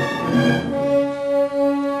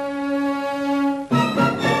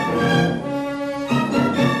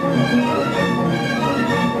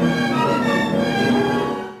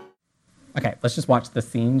 Okay, let's just watch the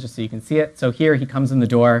scene just so you can see it. So here he comes in the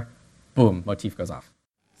door, boom, motif goes off.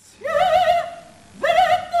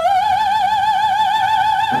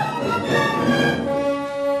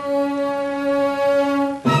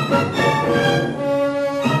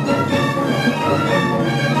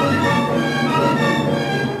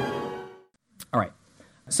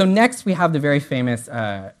 So next we have the very famous,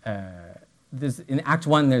 in Act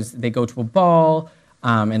 1 they go to a ball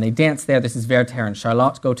and they dance there. This is Werther and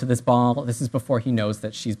Charlotte go to this ball. This is before he knows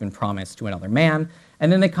that she's been promised to another man.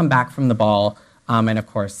 And then they come back from the ball and of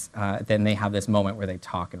course then they have this moment where they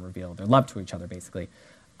talk and reveal their love to each other basically.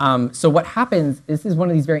 So what happens, this is one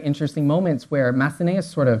of these very interesting moments where Massenet is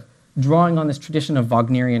sort of drawing on this tradition of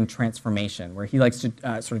Wagnerian transformation, where he likes to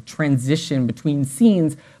sort of transition between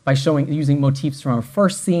scenes by using motifs from a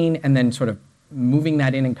first scene and then sort of moving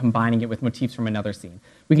that in and combining it with motifs from another scene.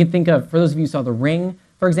 We can think of, for those of you who saw The Ring,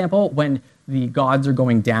 For example, when the gods are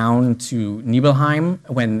going down to Nibelheim,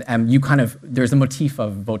 when there's a motif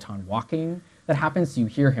of Wotan walking that happens, so you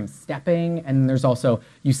hear him stepping, and there's also,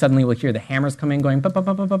 you suddenly will hear the hammers come in going bum, bum,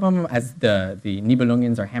 bum, bum, bum, bum, as the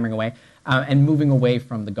Nibelungens are hammering away, and moving away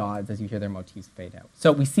from the gods as you hear their motifs fade out.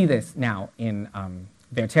 So we see this now in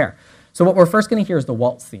Werther. So what we're first going to hear is the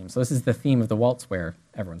waltz theme. So this is the theme of the waltz where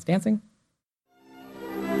everyone's dancing.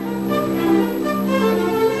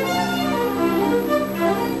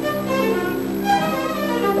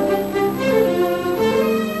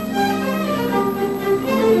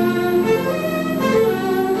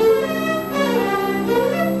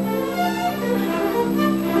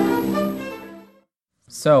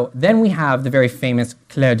 So then we have the very famous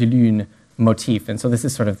Clair de Lune motif, and so this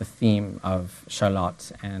is sort of the theme of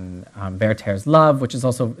Charlotte and Werther's love, which is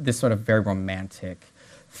also this sort of very romantic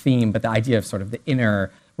theme, but the idea of sort of the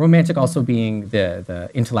inner, romantic also being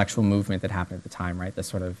the intellectual movement that happened at the time, right? The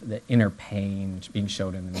sort of the inner pain being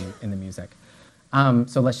showed in the music.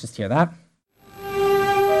 So let's just hear that.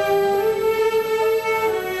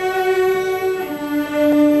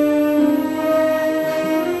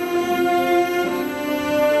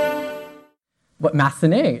 What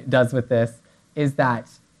Massenet does with this is that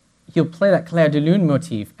he'll play that Clair de Lune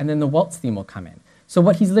motif, and then the waltz theme will come in. So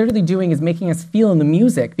what he's literally doing is making us feel in the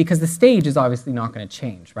music, because the stage is obviously not going to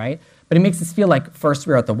change, right? But it makes us feel like first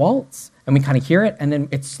we're at the waltz, and we kind of hear it, and then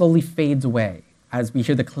it slowly fades away as we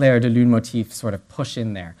hear the Clair de Lune motif sort of push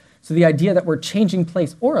in there. So the idea that we're changing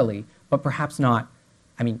place orally, but perhaps not,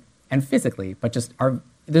 and physically, but just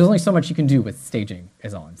there's only so much you can do with staging,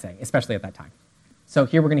 is all I'm saying, especially at that time. So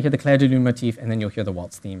here we're going to hear the Clair de Lune motif, and then you'll hear the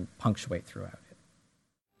waltz theme punctuate throughout it.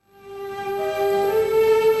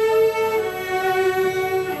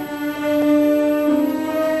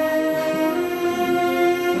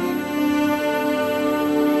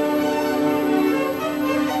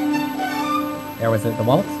 There was it, the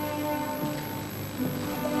waltz.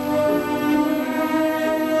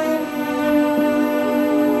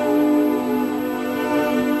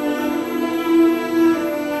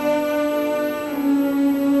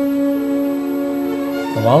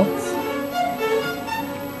 The waltz.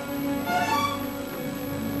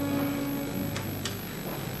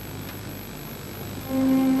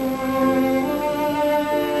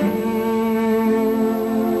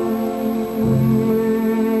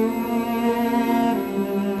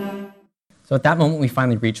 So at that moment, we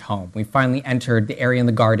finally reach home. We finally entered the area in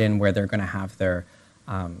the garden where they're going to have their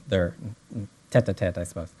tete-a-tete, I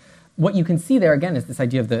suppose. What you can see there, again, is this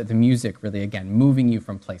idea of the music really, again, moving you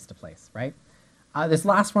from place to place, right? This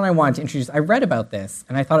last one I wanted to introduce, I read about this,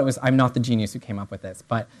 and I thought it was, I'm not the genius who came up with this,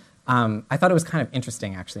 but I thought it was kind of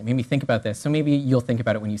interesting, actually. It made me think about this, so maybe you'll think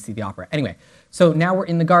about it when you see the opera. Anyway, so now we're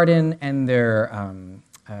in the garden, and they're,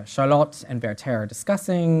 Charlotte and Werther are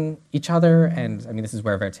discussing each other, and this is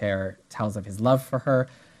where Werther tells of his love for her.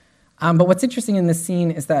 But what's interesting in this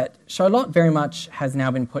scene is that Charlotte very much has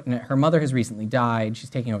now been put in it. Her mother has recently died, she's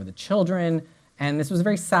taking over the children, and this was a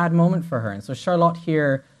very sad moment for her. And so Charlotte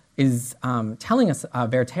here is telling us,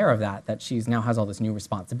 Werther, of that she now has all this new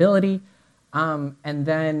responsibility. And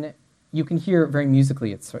then you can hear very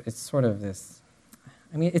musically, it's sort of this,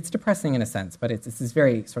 it's depressing in a sense, but it's this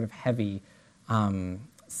very sort of heavy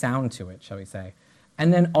sound to it, shall we say.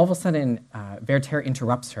 And then all of a sudden, Werther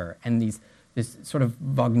interrupts her, and this sort of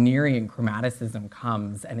Wagnerian chromaticism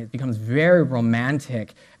comes, and it becomes very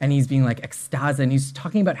romantic, and he's being like ekstase, and he's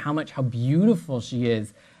talking about how beautiful she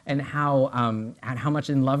is, and how much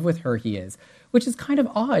in love with her he is, which is kind of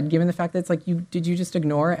odd given the fact that it's like, did you just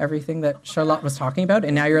ignore everything that Charlotte was talking about,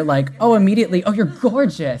 and now you're like, oh, immediately, oh, you're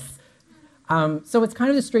gorgeous. So it's kind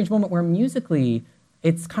of this strange moment where musically,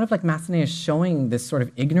 it's kind of like Massenet is showing this sort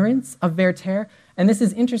of ignorance of Werther. And this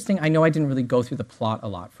is interesting. I know I didn't really go through the plot a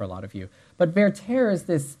lot for a lot of you, but Werther is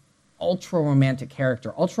this ultra-romantic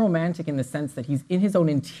character, ultra-romantic in the sense that he's in his own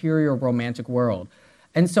interior romantic world.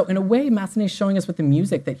 And so in a way, Massenet is showing us with the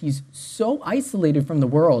music that he's so isolated from the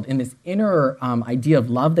world in this inner idea of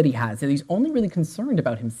love that he has, that he's only really concerned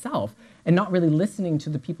about himself and not really listening to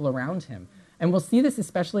the people around him. And we'll see this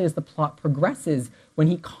especially as the plot progresses, when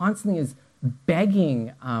he constantly is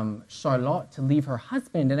begging Charlotte to leave her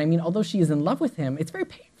husband. And although she is in love with him, it's very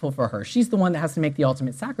painful for her. She's the one that has to make the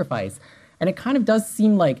ultimate sacrifice. And it kind of does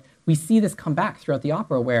seem like we see this come back throughout the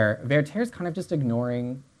opera, where Werther's kind of just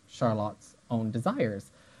ignoring Charlotte's own desires,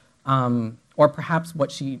 or perhaps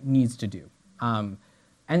what she needs to do. And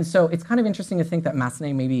so it's kind of interesting to think that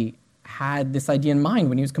Massenet maybe had this idea in mind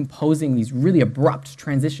when he was composing these really abrupt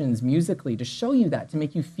transitions musically, to show you that, to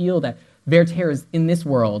make you feel that Werther is in this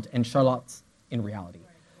world and Charlotte's in reality.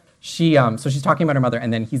 So she's talking about her mother,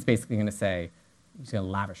 and then he's basically going to say, he's going to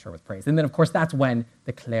lavish her with praise. And then, of course, that's when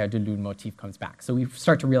the Clair de Lune motif comes back. So we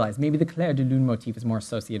start to realize maybe the Clair de Lune motif is more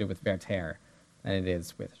associated with Werther than it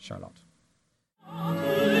is with Charlotte.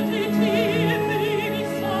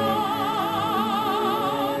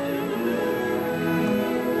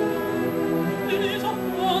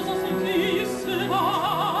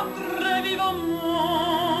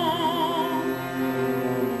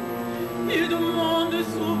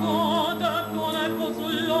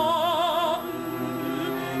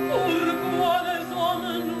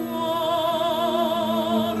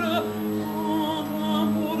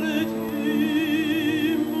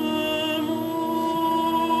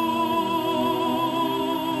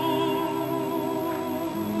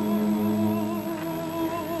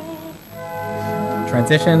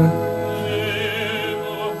 Transition.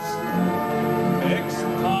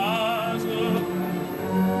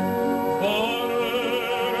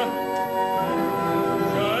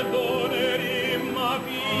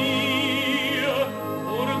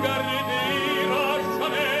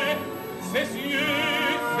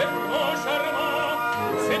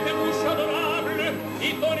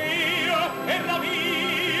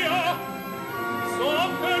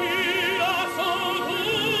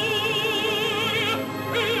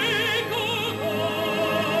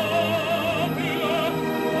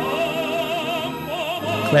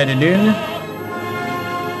 Clair de Lune.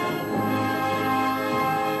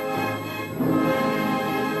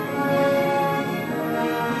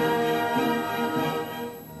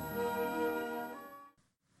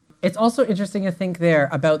 It's also interesting to think there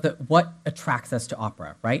about what attracts us to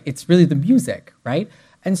opera, right? It's really the music, right?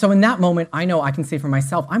 And so in that moment, I know I can say for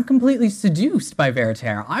myself, I'm completely seduced by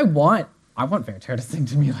Werther. I want Werther to sing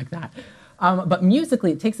to me like that. But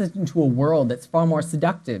musically, it takes us into a world that's far more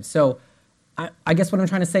seductive. So I guess what I'm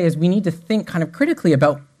trying to say is we need to think kind of critically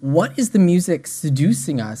about what is the music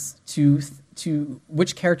seducing us to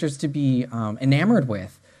which characters to be enamored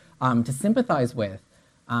with, to sympathize with,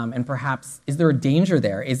 and perhaps is there a danger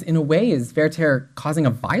there? Is Werther causing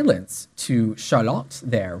a violence to Charlotte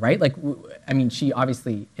there, right? Like, I mean, she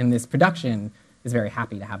obviously in this production is very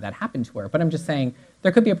happy to have that happen to her, but I'm just saying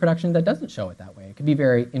there could be a production that doesn't show it that way. It could be a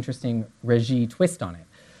very interesting regie twist on it.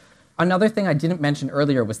 Another thing I didn't mention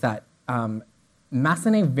earlier was that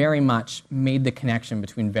Massenet very much made the connection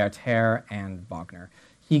between Werther and Wagner.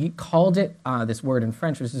 He called it, this word in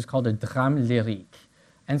French, which is called a drame lyrique.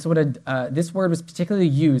 And so this word was particularly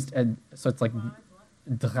used, so it's like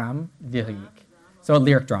drame lyrique, so a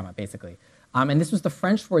lyric drama, basically. And this was the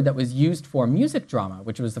French word that was used for music drama,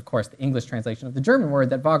 which was, of course, the English translation of the German word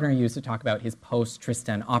that Wagner used to talk about his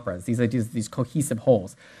post-Tristan operas, these ideas, these cohesive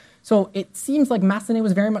wholes. So it seems like Massenet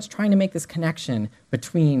was very much trying to make this connection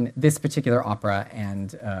between this particular opera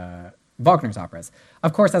and Wagner's operas.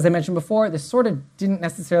 Of course, as I mentioned before, this sort of didn't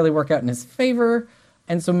necessarily work out in his favor,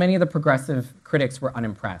 and so many of the progressive critics were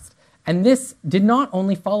unimpressed. And this did not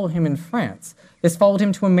only follow him in France, this followed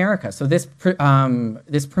him to America. So this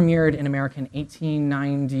premiered in America in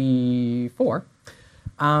 1894,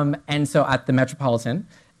 and so at the Metropolitan,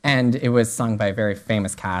 and it was sung by a very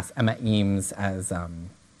famous cast, Emma Eames as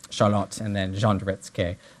Charlotte, and then Jean de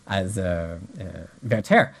Ritzke as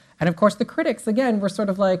Werther. And of course, the critics, again, were sort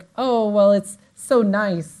of like, oh, well, it's so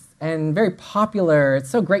nice and very popular. It's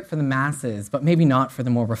so great for the masses, but maybe not for the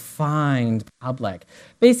more refined public.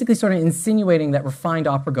 Basically sort of insinuating that refined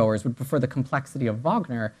opera goers would prefer the complexity of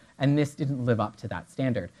Wagner, and this didn't live up to that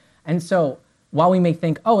standard. And so while we may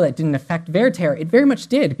think, oh, that didn't affect Werther, it very much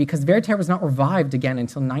did, because Werther was not revived again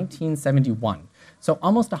until 1971. So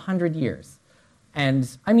almost 100 years.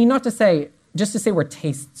 And I mean, just to say where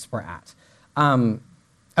tastes were at.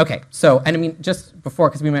 Okay, so, and I mean, just before,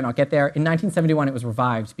 because we might not get there, in 1971 it was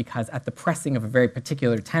revived because at the pressing of a very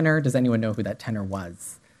particular tenor, does anyone know who that tenor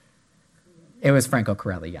was? It was Franco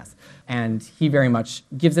Corelli, yes. And he very much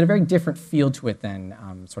gives it a very different feel to it than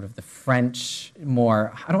sort of the French,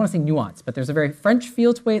 more, I don't want to say nuance, but there's a very French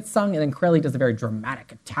feel to the way it's sung, and then Corelli does a very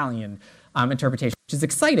dramatic Italian interpretation, which is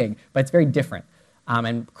exciting, but it's very different,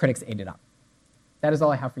 and critics ate it up. That is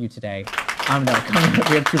all I have for you today. No, coming up,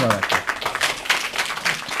 we have 2 more lectures.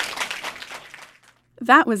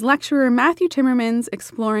 That was lecturer Matthew Timmermans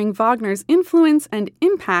exploring Wagner's influence and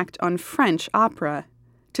impact on French opera.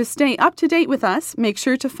 To stay up to date with us, make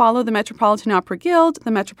sure to follow the Metropolitan Opera Guild, the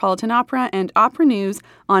Metropolitan Opera, and Opera News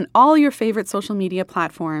on all your favorite social media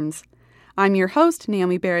platforms. I'm your host,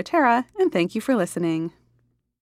 Naomi Baratera, and thank you for listening.